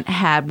out front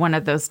had one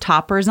of those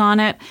toppers on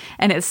it.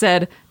 And it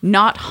said,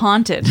 "Not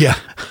haunted." Yeah.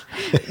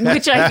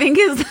 which I think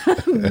is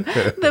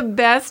the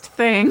best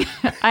thing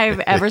I've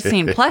ever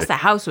seen. Plus, the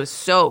house was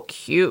so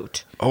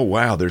cute. Oh,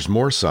 wow. There's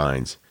more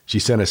signs. She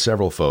sent us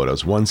several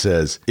photos. One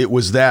says, "It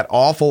was that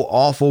awful,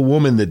 awful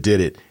woman that did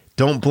it.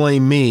 Don't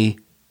blame me."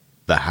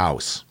 The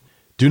house.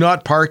 "Do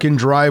not park in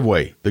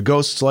driveway. The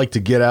ghosts like to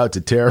get out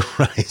to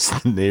terrorize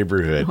the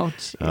neighborhood."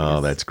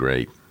 Oh, that's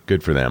great.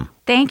 Good for them.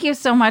 Thank you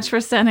so much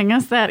for sending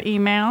us that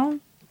email.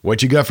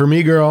 What you got for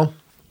me, girl?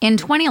 In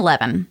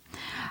 2011,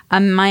 a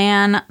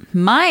Mayan.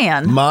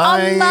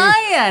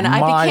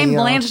 I became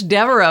Blanche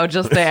Devereaux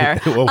just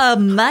there. A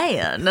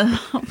Mayan.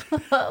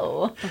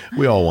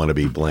 We all want to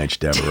be Blanche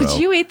Devereaux.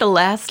 Did you eat the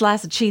last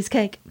slice of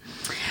cheesecake?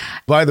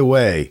 By the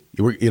way,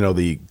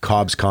 the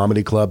Cobb's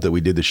Comedy Club that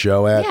we did the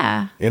show at?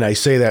 Yeah. And I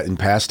say that in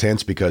past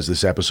tense because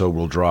this episode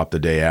will drop the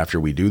day after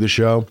we do the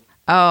show.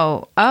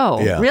 Oh,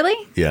 Yeah. Really?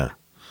 Yeah.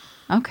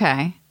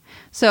 Okay.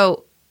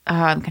 So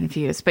I'm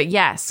confused. But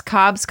yes,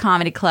 Cobb's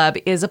Comedy Club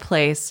is a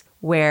place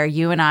where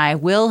you and I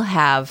will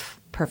have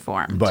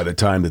performed. By the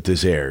time that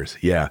this airs,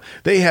 yeah.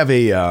 They have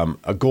a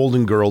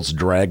Golden Girls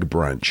drag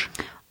brunch.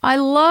 I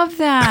love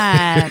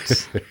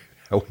that.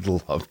 I would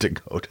love to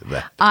go to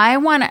that.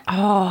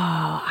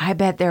 I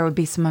bet there would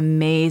be some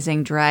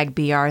amazing drag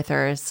B.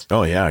 Arthurs.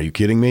 Oh, yeah. Are you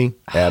kidding me?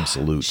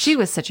 Absolute. She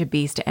was such a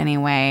beast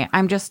anyway.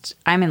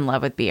 I'm in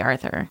love with B.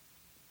 Arthur.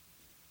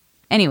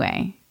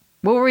 Anyway,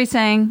 what were we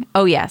saying?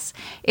 Oh, yes.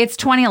 It's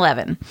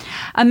 2011.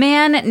 A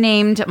man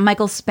named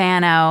Michael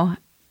Spano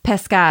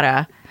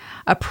Pescara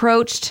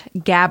approached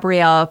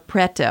Gabriel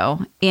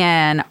Prieto,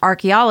 an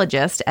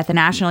archaeologist at the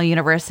National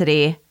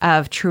University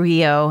of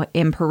Trujillo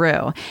in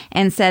Peru,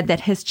 and said that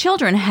his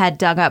children had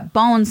dug up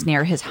bones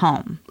near his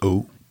home.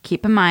 Oh.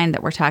 Keep in mind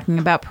that we're talking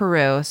about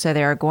Peru, so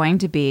there are going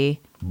to be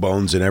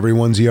bones in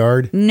everyone's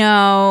yard?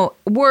 No,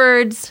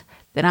 words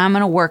that I'm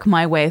going to work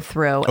my way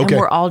through, okay. And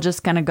we're all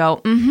just going to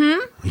go,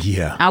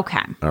 Yeah.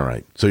 Okay. All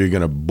right. So you're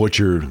going to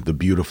butcher the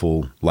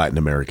beautiful Latin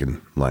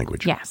American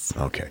language? Yes.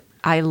 Okay.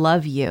 I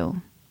love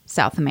you,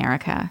 South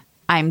America.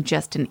 I'm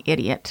just an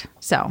idiot.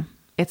 So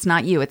it's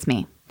not you, it's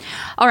me.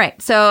 All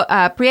right. So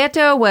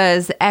Prieto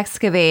was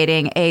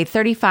excavating a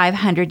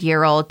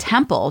 3,500-year-old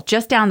temple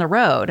just down the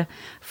road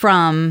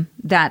from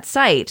that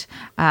site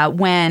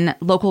when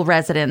local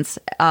residents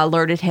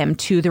alerted him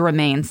to the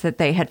remains that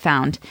they had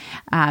found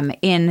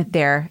in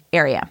their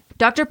area.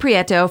 Dr.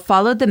 Prieto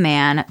followed the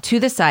man to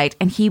the site,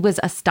 and he was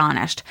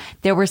astonished.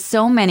 There were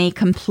so many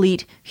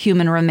complete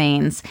human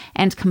remains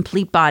and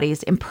complete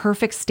bodies in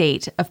perfect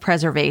state of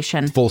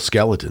preservation. Full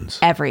skeletons.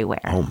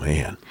 Everywhere. Oh,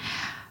 man.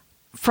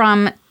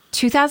 From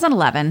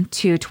 2011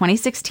 to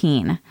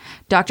 2016,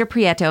 Dr.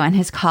 Prieto and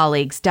his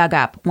colleagues dug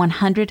up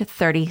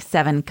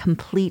 137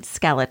 complete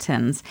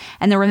skeletons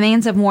and the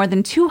remains of more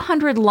than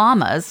 200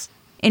 llamas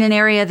in an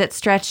area that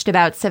stretched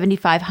about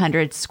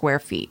 7,500 square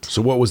feet.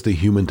 So what was the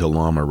human to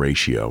llama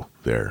ratio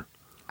there?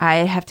 I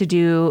have to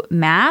do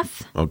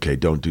math. Okay,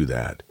 don't do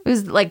that.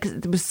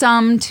 It was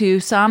some to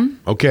some.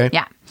 Okay.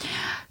 Yeah.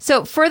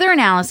 So further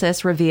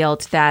analysis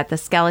revealed that the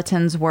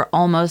skeletons were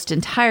almost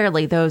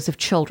entirely those of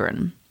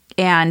children,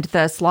 and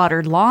the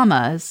slaughtered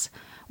llamas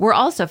were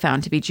also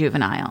found to be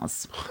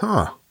juveniles.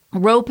 Huh.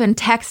 Rope and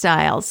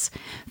textiles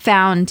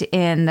found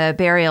in the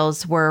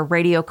burials were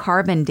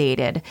radiocarbon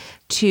dated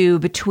to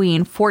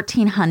between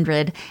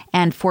 1400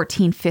 and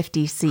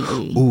 1450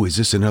 CE. Ooh, is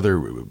this another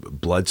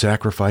blood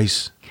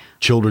sacrifice?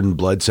 Children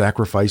blood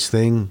sacrifice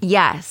thing?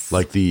 Yes.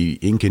 Like the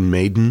Incan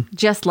maiden?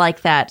 Just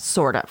like that,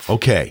 sort of.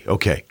 Okay,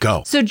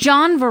 go. So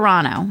John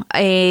Verano,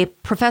 a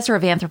professor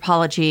of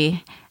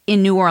anthropology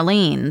in New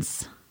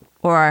Orleans,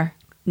 or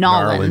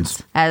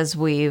Nolans, as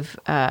we've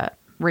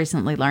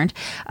recently learned,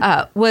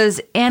 was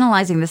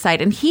analyzing the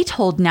site, and he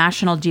told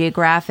National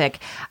Geographic,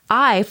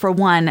 I, for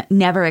one,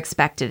 never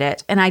expected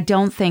it, and I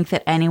don't think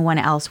that anyone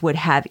else would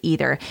have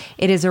either.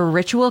 It is a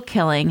ritual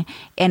killing,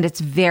 and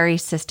it's very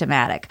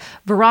systematic.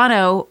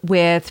 Verano,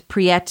 with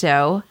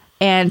Prieto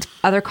and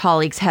other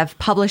colleagues, have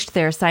published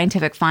their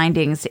scientific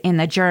findings in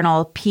the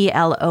journal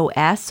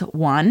PLOS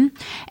 1,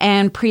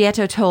 and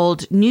Prieto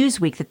told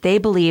Newsweek that they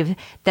believe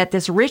that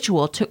this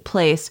ritual took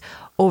place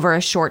over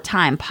a short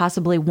time,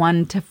 possibly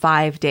 1 to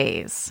 5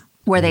 days,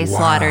 where they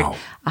slaughtered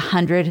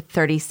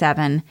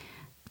 137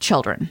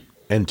 children.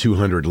 And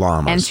 200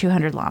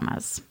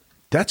 llamas.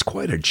 That's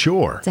quite a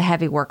chore. It's a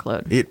heavy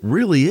workload. It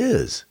really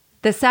is.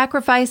 The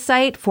sacrifice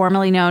site,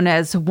 formerly known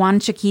as Juan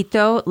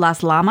Chiquito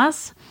Las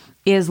Llamas,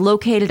 is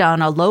located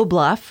on a low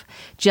bluff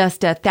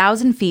just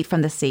 1,000 feet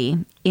from the sea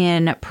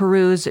in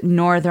Peru's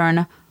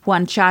northern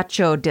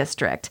Huanchaco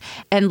district,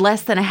 and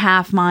less than a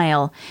half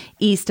mile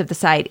east of the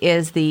site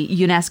is the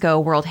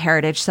UNESCO World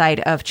Heritage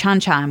Site of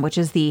Chanchan, which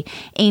is the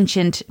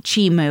ancient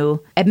Chimu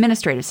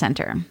Administrative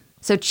Center.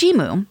 So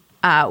Chimu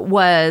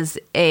was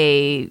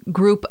a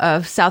group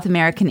of South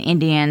American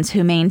Indians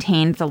who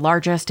maintained the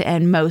largest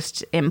and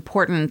most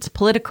important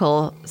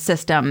political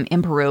system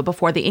in Peru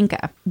before the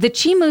Inca. The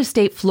Chimu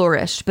state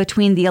flourished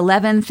between the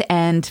 11th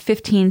and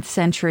 15th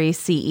century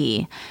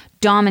CE,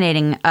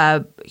 dominating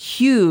a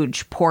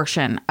huge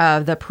portion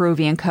of the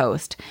Peruvian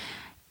coast.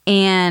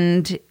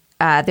 And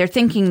they're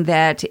thinking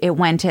that it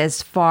went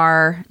as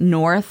far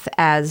north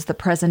as the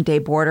present-day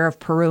border of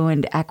Peru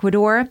and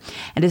Ecuador,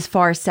 and as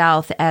far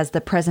south as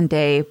the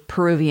present-day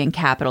Peruvian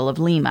capital of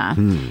Lima,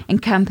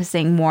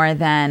 encompassing more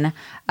than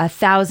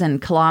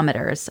 1,000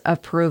 kilometers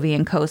of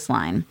Peruvian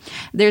coastline.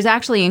 There's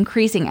actually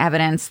increasing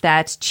evidence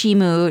that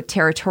Chimu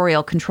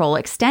territorial control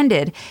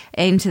extended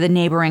into the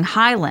neighboring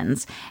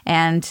highlands,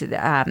 and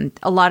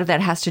a lot of that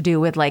has to do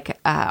with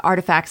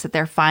artifacts that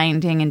they're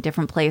finding in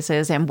different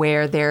places and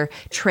where their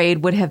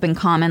trade would have been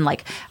common,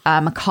 like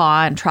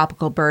macaw and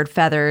tropical bird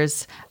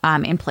feathers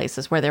in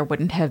places where there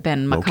wouldn't have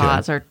been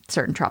macaws or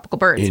certain tropical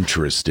birds.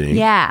 Interesting.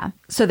 Yeah.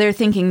 So they're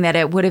thinking that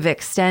it would have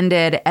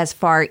extended as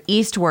far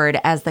eastward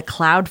as the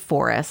cloud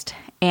forest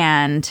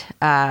and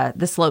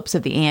the slopes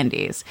of the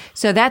Andes.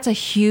 So that's a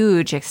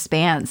huge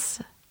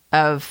expanse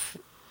of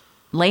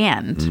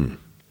land.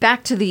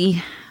 Back to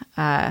the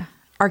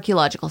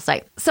archaeological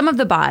site. Some of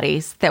the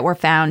bodies that were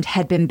found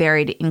had been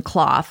buried in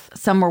cloth.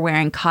 Some were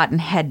wearing cotton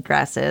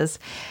headdresses.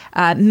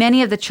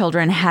 Many of the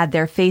children had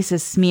their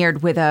faces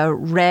smeared with a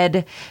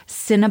red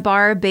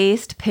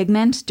cinnabar-based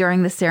pigment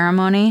during the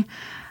ceremony.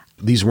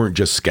 These weren't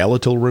just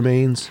skeletal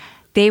remains?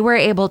 They were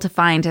able to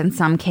find, in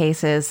some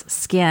cases,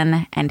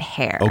 skin and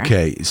hair.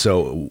 Okay,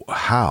 so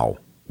how?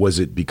 Was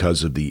it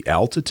because of the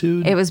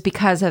altitude? It was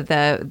because of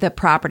the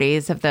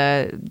properties of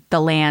the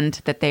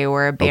land that they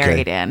were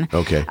buried in.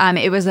 Okay.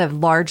 It was a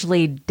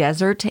largely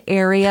desert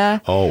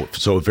area. Oh,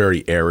 so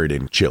very arid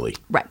and chilly.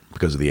 Right.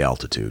 Because of the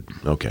altitude.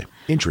 Okay.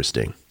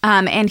 Interesting.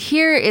 And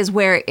here is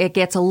where it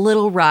gets a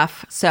little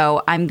rough.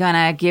 So I'm going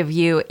to give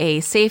you a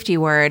safety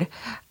word,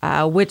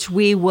 which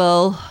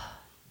we'll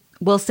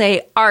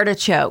say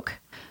artichoke.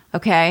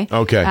 Okay?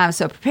 Okay.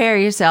 So prepare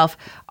yourself.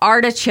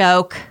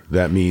 Artichoke.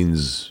 That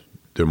means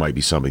there might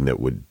be something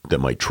that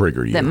might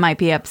trigger you. That might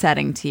be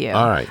upsetting to you.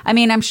 All right. I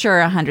mean, I'm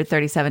sure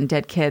 137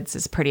 dead kids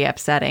is pretty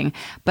upsetting,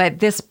 but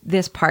this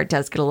part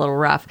does get a little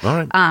rough.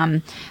 All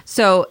right.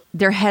 So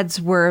their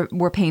heads were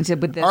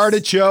painted with this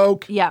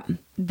artichoke. Yeah.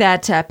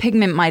 That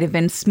pigment might have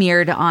been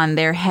smeared on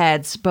their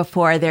heads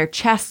before their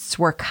chests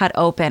were cut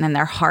open and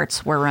their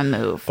hearts were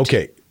removed.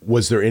 Okay.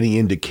 Was there any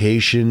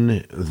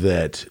indication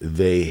that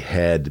they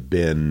had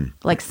been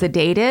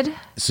sedated?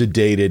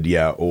 Sedated,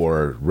 yeah,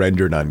 or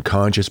rendered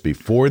unconscious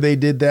before they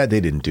did that? They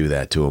didn't do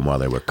that to them while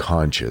they were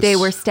conscious. They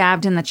were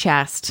stabbed in the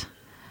chest.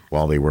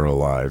 While they were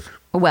alive.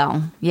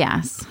 Well,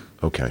 yes.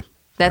 Okay.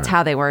 That's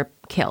how they were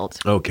killed.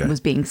 Okay. Was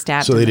being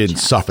stabbed So in they the didn't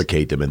chest.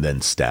 suffocate them and then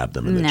stab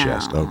them in the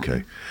chest.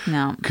 Okay.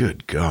 No.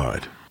 Good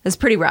God. It's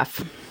pretty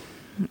rough.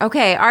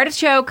 Okay,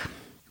 artichoke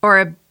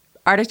or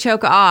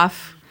artichoke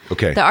off.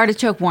 Okay. The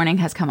artichoke warning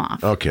has come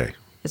off. Okay.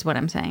 Is what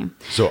I'm saying.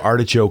 So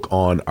artichoke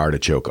on,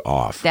 artichoke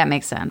off. That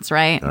makes sense,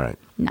 right? All right.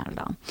 Not at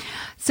all.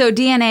 So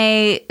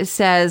DNA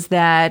says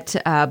that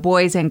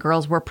boys and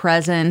girls were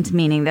present,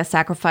 meaning the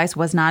sacrifice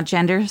was not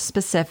gender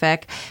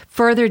specific.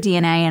 Further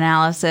DNA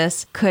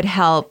analysis could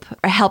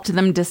helped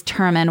them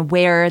determine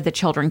where the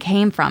children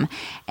came from.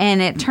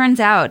 And it turns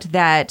out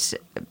that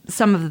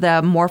some of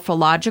the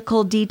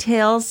morphological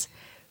details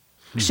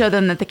show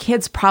them that the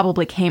kids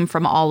probably came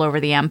from all over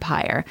the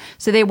empire.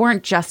 So they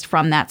weren't just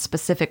from that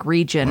specific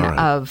region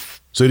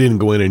of... So they didn't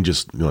go in and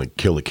just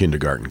kill a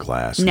kindergarten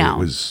class. No. It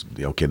was,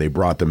 they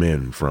brought them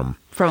in from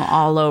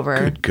all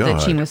over the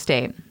Chimu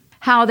state.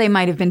 How they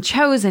might have been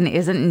chosen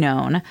isn't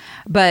known,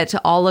 but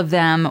all of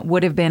them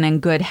would have been in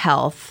good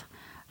health,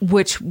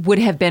 which would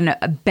have been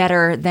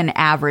better than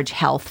average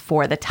health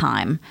for the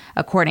time,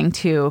 according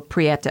to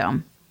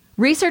Prieto.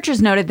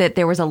 Researchers noted that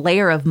there was a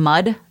layer of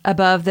mud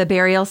above the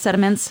burial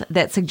sediments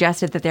that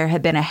suggested that there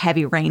had been a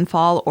heavy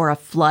rainfall or a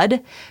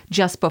flood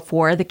just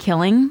before the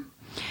killing.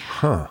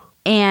 Huh.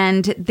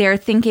 And they're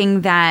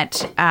thinking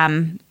that,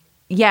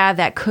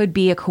 that could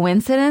be a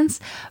coincidence,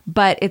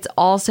 but it's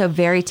also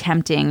very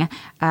tempting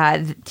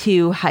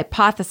to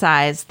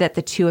hypothesize that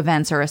the two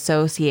events are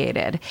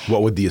associated.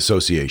 What would the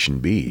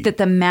association be? That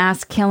the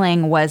mass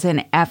killing was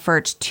an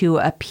effort to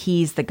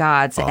appease the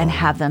gods and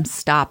have them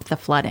stop the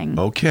flooding.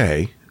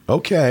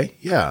 Okay,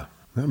 yeah,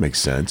 that makes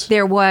sense.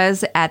 There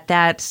was, at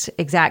that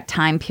exact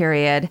time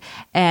period,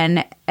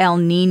 an El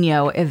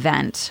Nino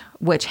event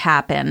which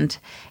happened.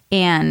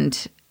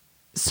 And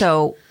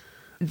so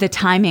the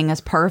timing is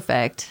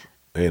perfect.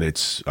 And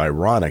it's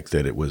ironic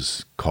that it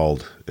was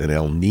called an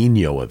El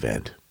Nino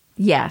event.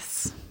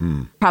 Yes.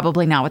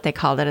 Probably not what they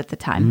called it at the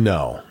time.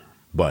 No,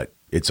 but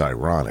it's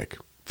ironic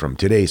from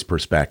today's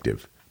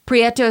perspective.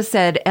 Prieto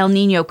said El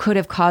Nino could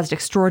have caused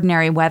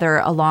extraordinary weather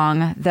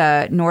along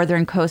the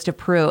northern coast of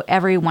Peru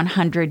every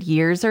 100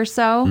 years or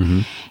so. Mm-hmm.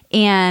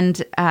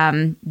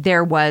 And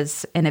there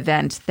was an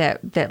event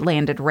that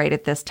landed right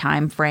at this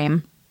time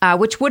frame,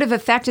 which would have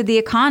affected the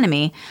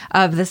economy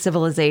of the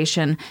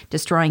civilization,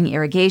 destroying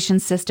irrigation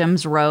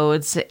systems,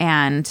 roads,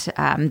 and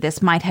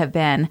this might have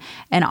been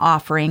an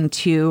offering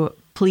to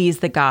please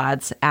the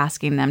gods,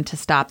 asking them to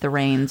stop the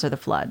rains or the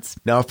floods.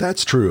 Now, if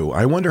that's true,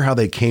 I wonder how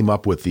they came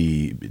up with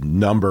the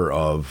number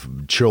of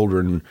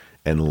children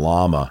and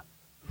llama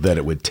that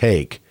it would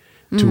take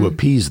to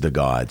appease the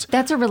gods.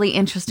 That's a really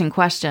interesting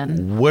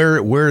question.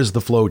 Where is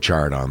the flow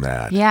chart on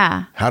that?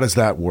 Yeah. How does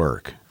that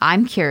work?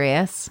 I'm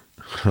curious.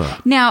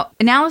 Now,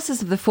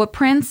 analysis of the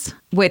footprints,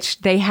 which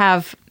they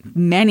have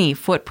many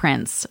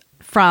footprints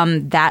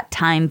from that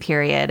time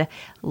period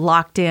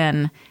locked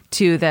in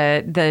to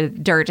the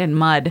dirt and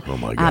mud. Oh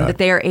my God. That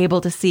they are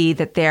able to see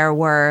that there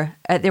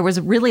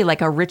was really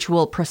like a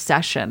ritual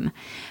procession.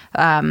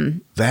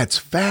 That's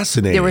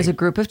fascinating. There was a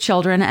group of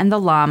children and the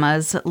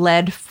llamas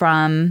led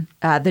from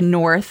the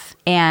north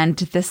and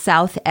the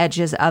south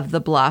edges of the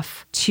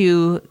bluff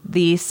to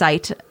the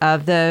site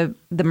of the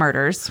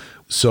murders.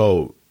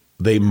 So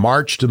they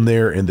marched them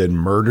there and then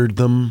murdered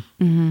them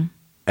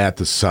at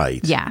the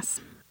site.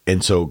 Yes.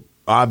 And so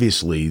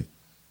obviously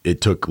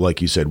it took,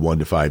 like you said, 1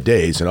 to 5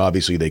 days, and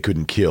obviously they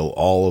couldn't kill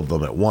all of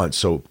them at once.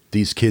 So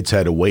these kids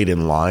had to wait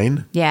in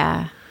line?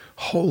 Yeah.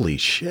 Holy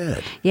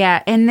shit.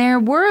 Yeah, and there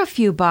were a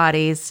few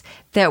bodies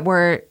that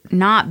were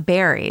not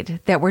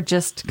buried, that were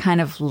just kind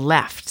of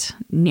left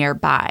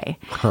nearby,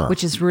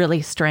 which is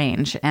really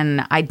strange.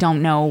 And I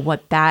don't know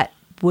what that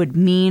would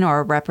mean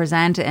or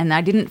represent. And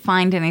I didn't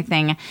find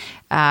anything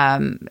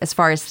as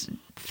far as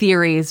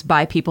theories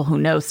by people who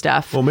know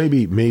stuff. Well,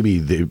 maybe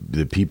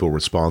the people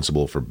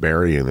responsible for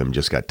burying them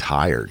just got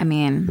tired. I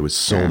mean, there was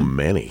so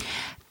many.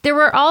 There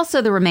were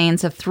also the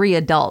remains of 3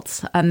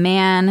 adults, a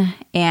man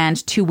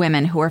and 2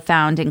 women who were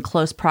found in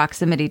close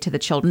proximity to the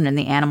children and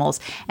the animals,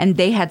 and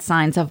they had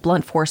signs of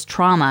blunt force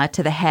trauma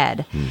to the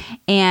head.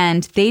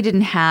 And they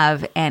didn't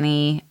have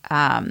any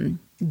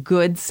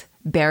goods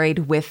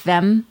buried with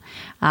them.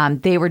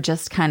 They were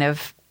just kind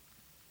of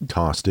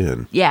tossed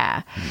in.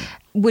 Yeah.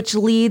 Which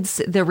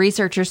leads the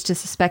researchers to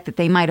suspect that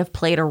they might have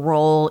played a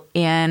role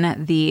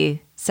in the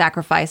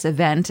sacrifice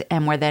event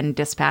and were then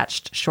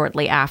dispatched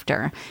shortly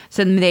after.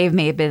 So they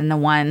may have been the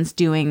ones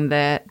doing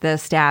the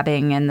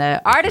stabbing and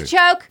the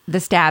artichoke, the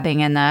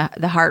stabbing and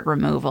the heart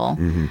removal.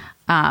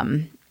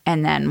 And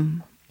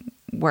then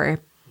were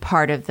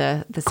part of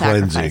the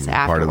sacrifice cleansing,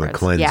 afterwards. part of the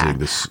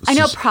cleansing. Yeah. I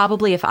know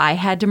probably if I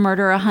had to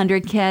murder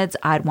 100 kids,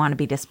 I'd want to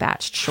be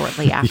dispatched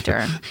shortly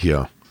after.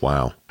 Yeah.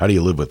 Wow. How do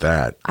you live with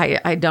that?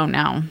 I don't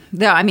know.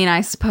 Though, I mean, I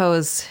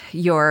suppose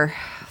your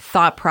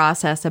thought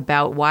process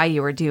about why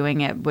you were doing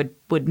it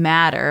would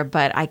matter,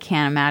 but I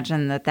can't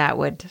imagine that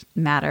would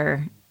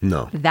matter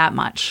that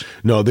much.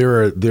 No,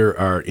 there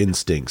are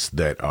instincts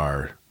that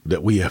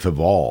we have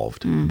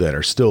evolved that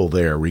are still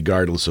there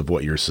regardless of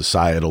what your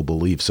societal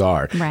beliefs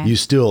are. Right. You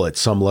still at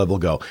some level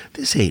go,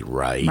 this ain't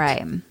right.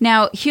 Right.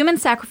 Now, human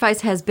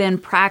sacrifice has been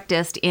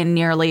practiced in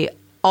nearly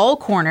all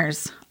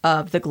corners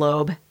of the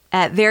globe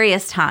at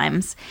various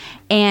times,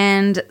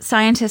 and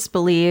scientists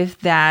believe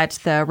that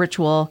the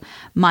ritual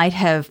might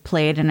have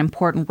played an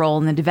important role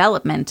in the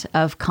development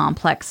of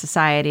complex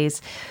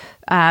societies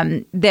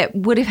that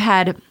would have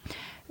had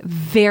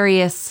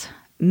various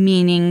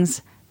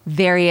meanings,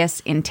 various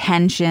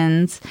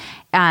intentions,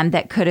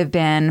 that could have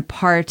been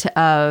part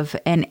of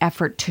an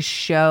effort to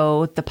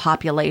show the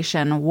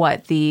population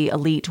what the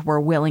elite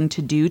were willing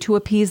to do to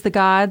appease the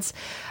gods,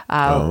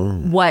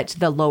 what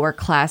the lower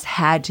class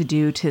had to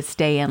do to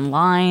stay in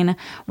line.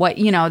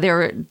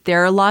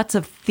 There are lots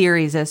of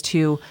theories as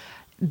to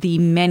the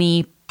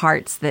many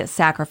parts that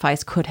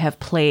sacrifice could have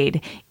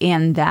played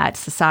in that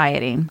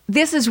society.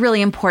 This is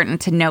really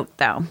important to note,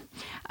 though.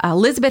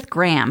 Elizabeth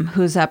Graham,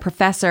 who's a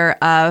professor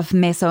of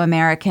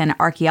Mesoamerican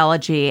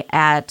archaeology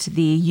at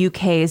the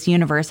UK's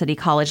University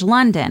College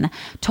London,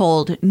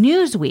 told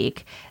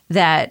Newsweek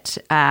that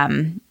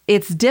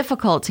it's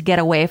difficult to get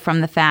away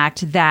from the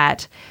fact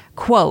that,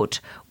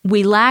 quote,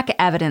 "We lack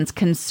evidence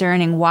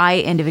concerning why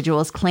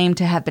individuals claimed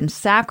to have been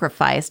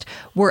sacrificed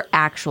were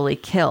actually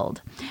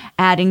killed,"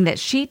 adding that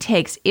she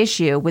takes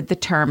issue with the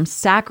term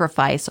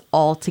sacrifice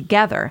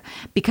altogether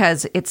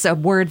because it's a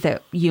word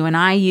that you and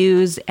I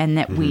use and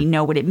that we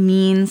know what it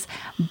means,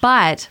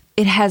 but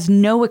it has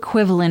no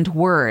equivalent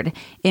word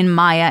in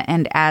Maya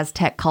and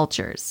Aztec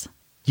cultures.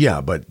 Yeah,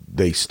 but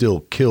they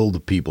still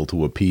killed people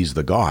to appease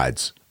the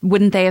gods.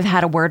 Wouldn't they have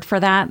had a word for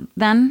that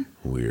then?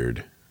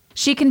 Weird.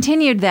 She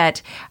continued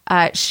that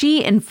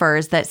she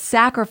infers that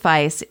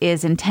sacrifice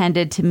is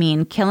intended to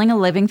mean killing a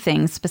living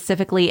thing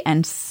specifically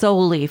and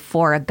solely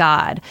for a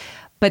god.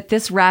 But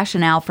this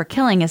rationale for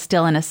killing is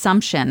still an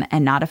assumption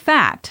and not a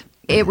fact.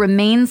 It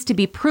remains to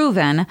be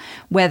proven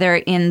whether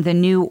in the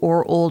New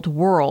or Old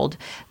World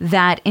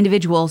that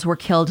individuals were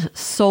killed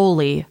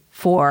solely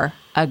for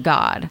a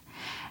god.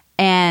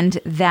 And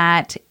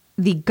that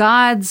the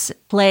gods'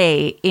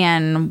 play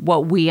in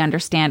what we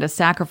understand as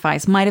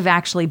sacrifice might have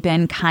actually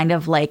been kind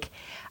of like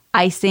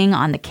icing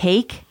on the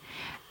cake,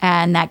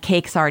 and that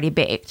cake's already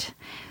baked.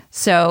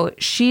 So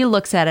she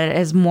looks at it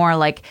as more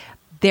like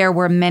there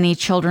were many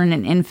children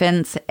and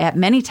infants at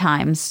many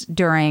times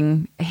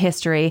during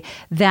history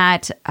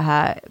that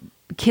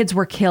kids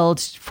were killed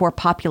for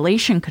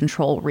population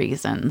control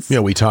reasons. Yeah,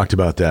 we talked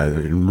about that.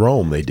 In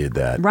Rome, they did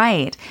that.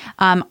 Right.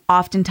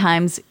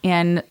 Oftentimes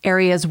in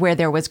areas where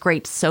there was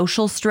great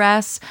social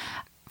stress,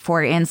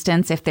 for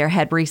instance, if there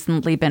had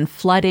recently been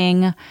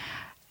flooding,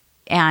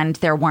 and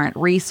there weren't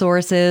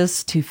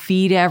resources to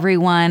feed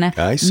everyone.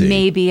 I see.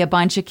 Maybe a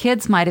bunch of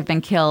kids might have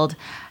been killed.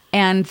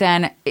 And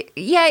then,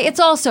 yeah, it's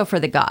also for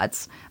the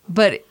gods,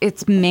 but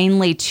it's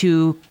mainly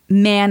to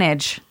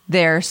manage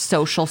their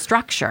social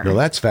structure. No,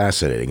 that's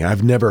fascinating.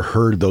 I've never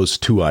heard those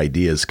two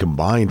ideas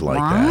combined like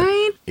that.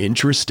 Right?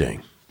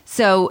 Interesting.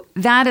 So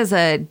that is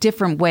a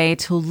different way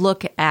to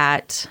look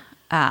at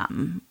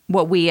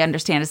what we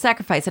understand as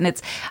sacrifice.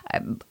 And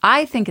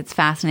I think it's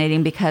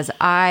fascinating because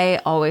I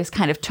always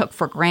kind of took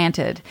for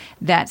granted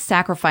that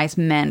sacrifice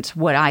meant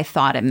what I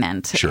thought it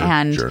meant. Sure,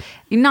 and sure.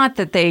 Not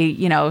that they,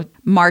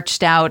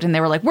 marched out and they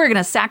were like, we're going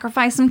to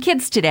sacrifice some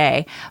kids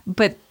today,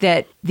 but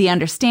that the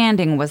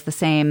understanding was the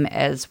same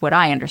as what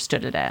I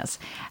understood it as.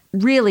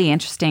 Really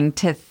interesting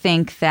to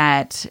think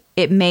that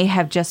it may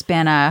have just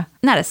been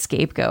not a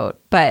scapegoat,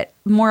 but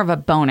more of a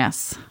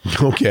bonus.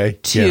 Okay.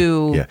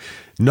 Yeah.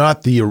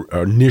 Not the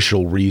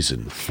initial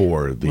reason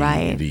for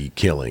the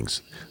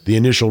killings. The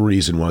initial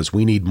reason was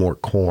we need more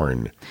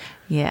corn.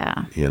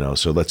 Yeah.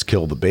 So let's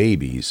kill the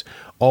babies.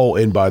 Oh,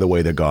 and by the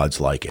way, the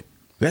gods like it.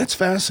 That's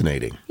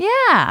fascinating.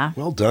 Yeah.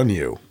 Well done,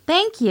 you.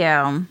 Thank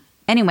you.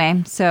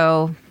 Anyway,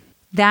 so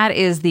that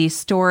is the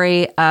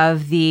story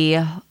of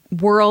the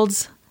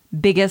world's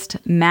biggest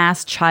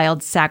mass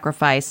child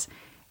sacrifice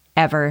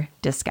ever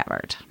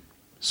discovered.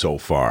 So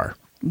far.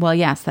 Well,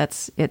 yes,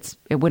 it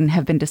wouldn't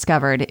have been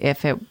discovered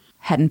if it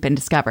hadn't been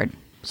discovered.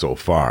 So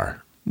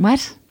far.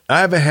 What? I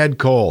have a head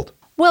cold.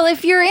 Well,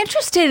 if you're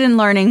interested in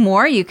learning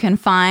more, you can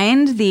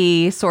find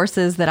the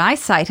sources that I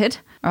cited,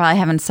 or I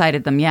haven't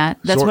cited them yet.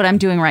 That's what I'm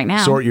doing right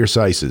now. Sort your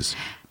sices.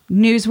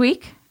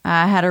 Newsweek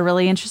had a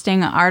really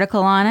interesting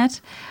article on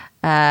it.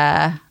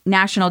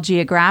 National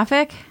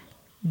Geographic.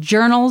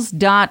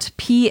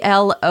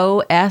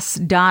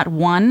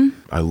 Journals.plos.1.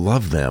 I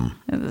love them.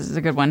 This is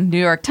a good one. New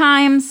York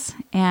Times.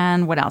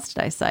 And what else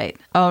did I cite?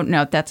 Oh,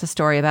 no, that's a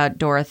story about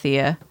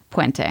Dorothea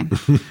Puente.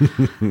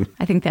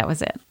 I think that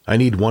was it. I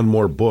need one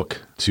more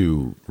book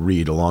to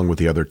read along with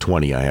the other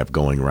 20 I have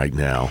going right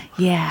now.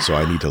 Yeah. So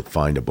I need to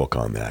find a book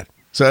on that.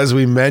 So as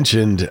we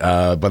mentioned,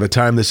 by the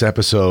time this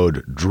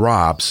episode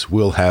drops,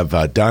 we'll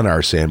have done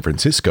our San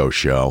Francisco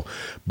show,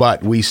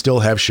 but we still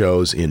have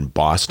shows in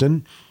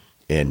Boston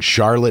and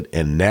Charlotte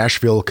and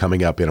Nashville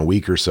coming up in a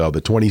week or so.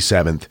 The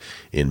 27th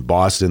in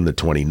Boston, the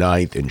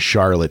 29th in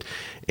Charlotte,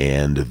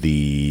 and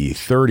the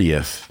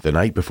 30th, the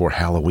night before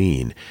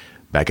Halloween,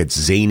 back at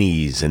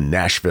Zany's in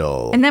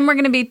Nashville. And then we're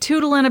going to be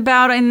tootling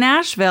about in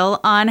Nashville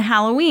on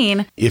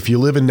Halloween. If you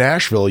live in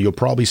Nashville, you'll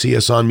probably see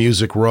us on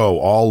Music Row,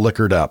 all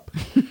liquored up.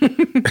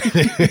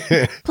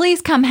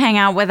 Please come hang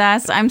out with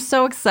us. I'm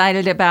so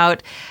excited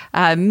about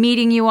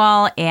meeting you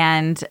all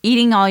and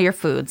eating all your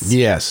foods.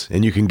 Yes,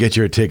 and you can get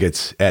your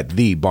tickets at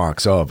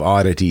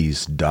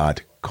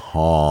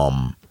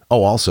theboxofoddities.com.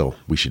 Oh, also,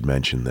 we should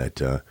mention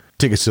that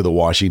tickets to the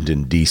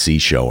Washington, D.C.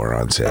 show are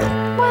on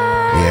sale.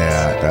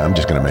 Yeah, I'm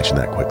just going to mention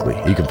that quickly.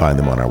 You can find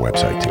them on our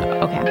website, too.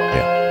 Okay.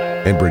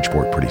 Yeah. And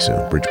Bridgeport pretty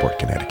soon. Bridgeport,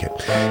 Connecticut.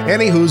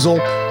 Any hoozle,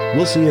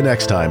 we'll see you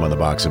next time on the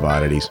Box of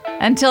Oddities.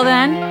 Until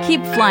then,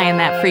 keep flying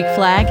that freak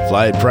flag.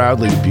 Fly it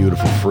proudly, you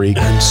beautiful freak.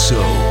 And so,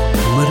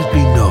 let it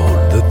be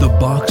known that the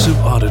Box of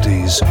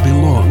Oddities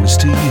belongs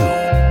to you,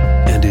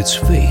 and its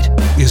fate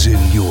is in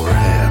your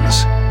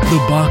hands. The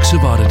Box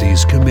of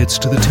Oddities commits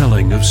to the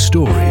telling of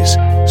stories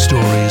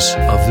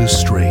of the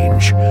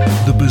strange,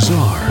 the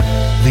bizarre,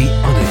 the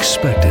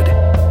unexpected.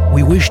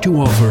 We wish to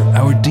offer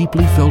our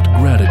deeply felt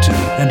gratitude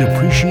and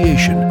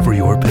appreciation for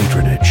your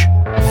patronage.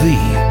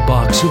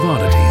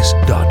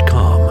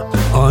 TheBoxOfOddities.com.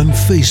 On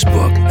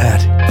Facebook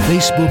at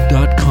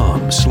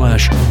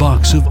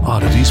Facebook.com/Box of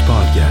Oddities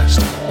Podcast.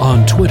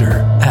 On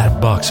Twitter at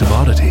Box of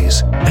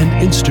Oddities. And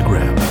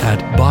Instagram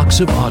at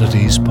Box of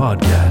Oddities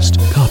Podcast.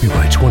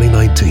 Copyright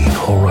 2019.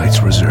 All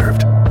rights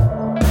reserved.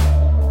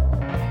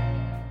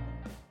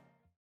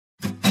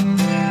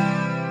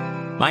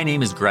 My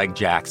name is Greg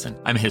Jackson.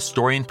 I'm a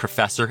historian,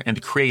 professor, and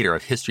the creator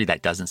of History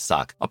That Doesn't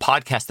Suck, a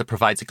podcast that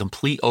provides a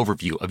complete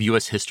overview of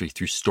U.S. history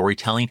through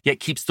storytelling,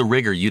 yet keeps the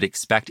rigor you'd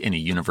expect in a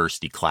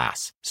university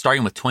class.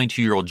 Starting with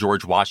 22-year-old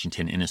George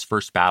Washington in his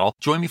first battle,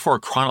 join me for a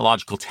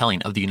chronological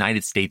telling of the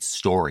United States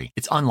story,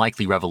 its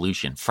unlikely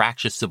revolution,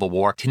 fractious civil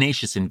war,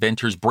 tenacious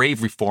inventors,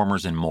 brave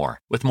reformers, and more.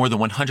 With more than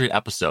 100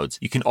 episodes,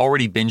 you can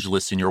already binge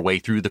listen your way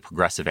through the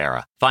progressive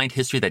era. Find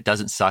History That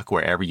Doesn't Suck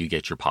wherever you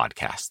get your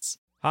podcasts.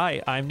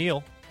 Hi, I'm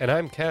Neil. And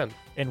I'm Ken.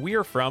 And we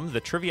are from the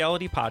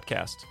Triviality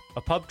Podcast,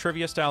 a pub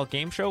trivia-style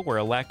game show where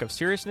a lack of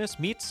seriousness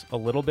meets a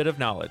little bit of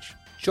knowledge.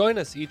 Join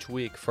us each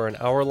week for an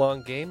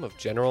hour-long game of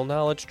general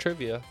knowledge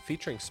trivia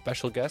featuring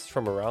special guests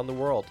from around the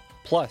world,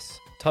 plus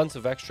tons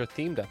of extra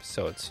themed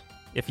episodes.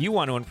 If you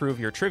want to improve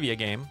your trivia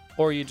game,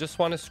 or you just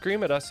want to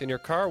scream at us in your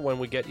car when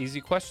we get easy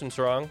questions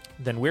wrong,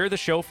 then we're the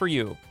show for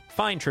you.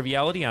 Find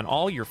Triviality on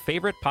all your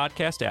favorite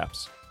podcast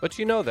apps. But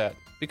you know that,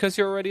 because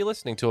you're already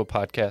listening to a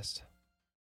podcast.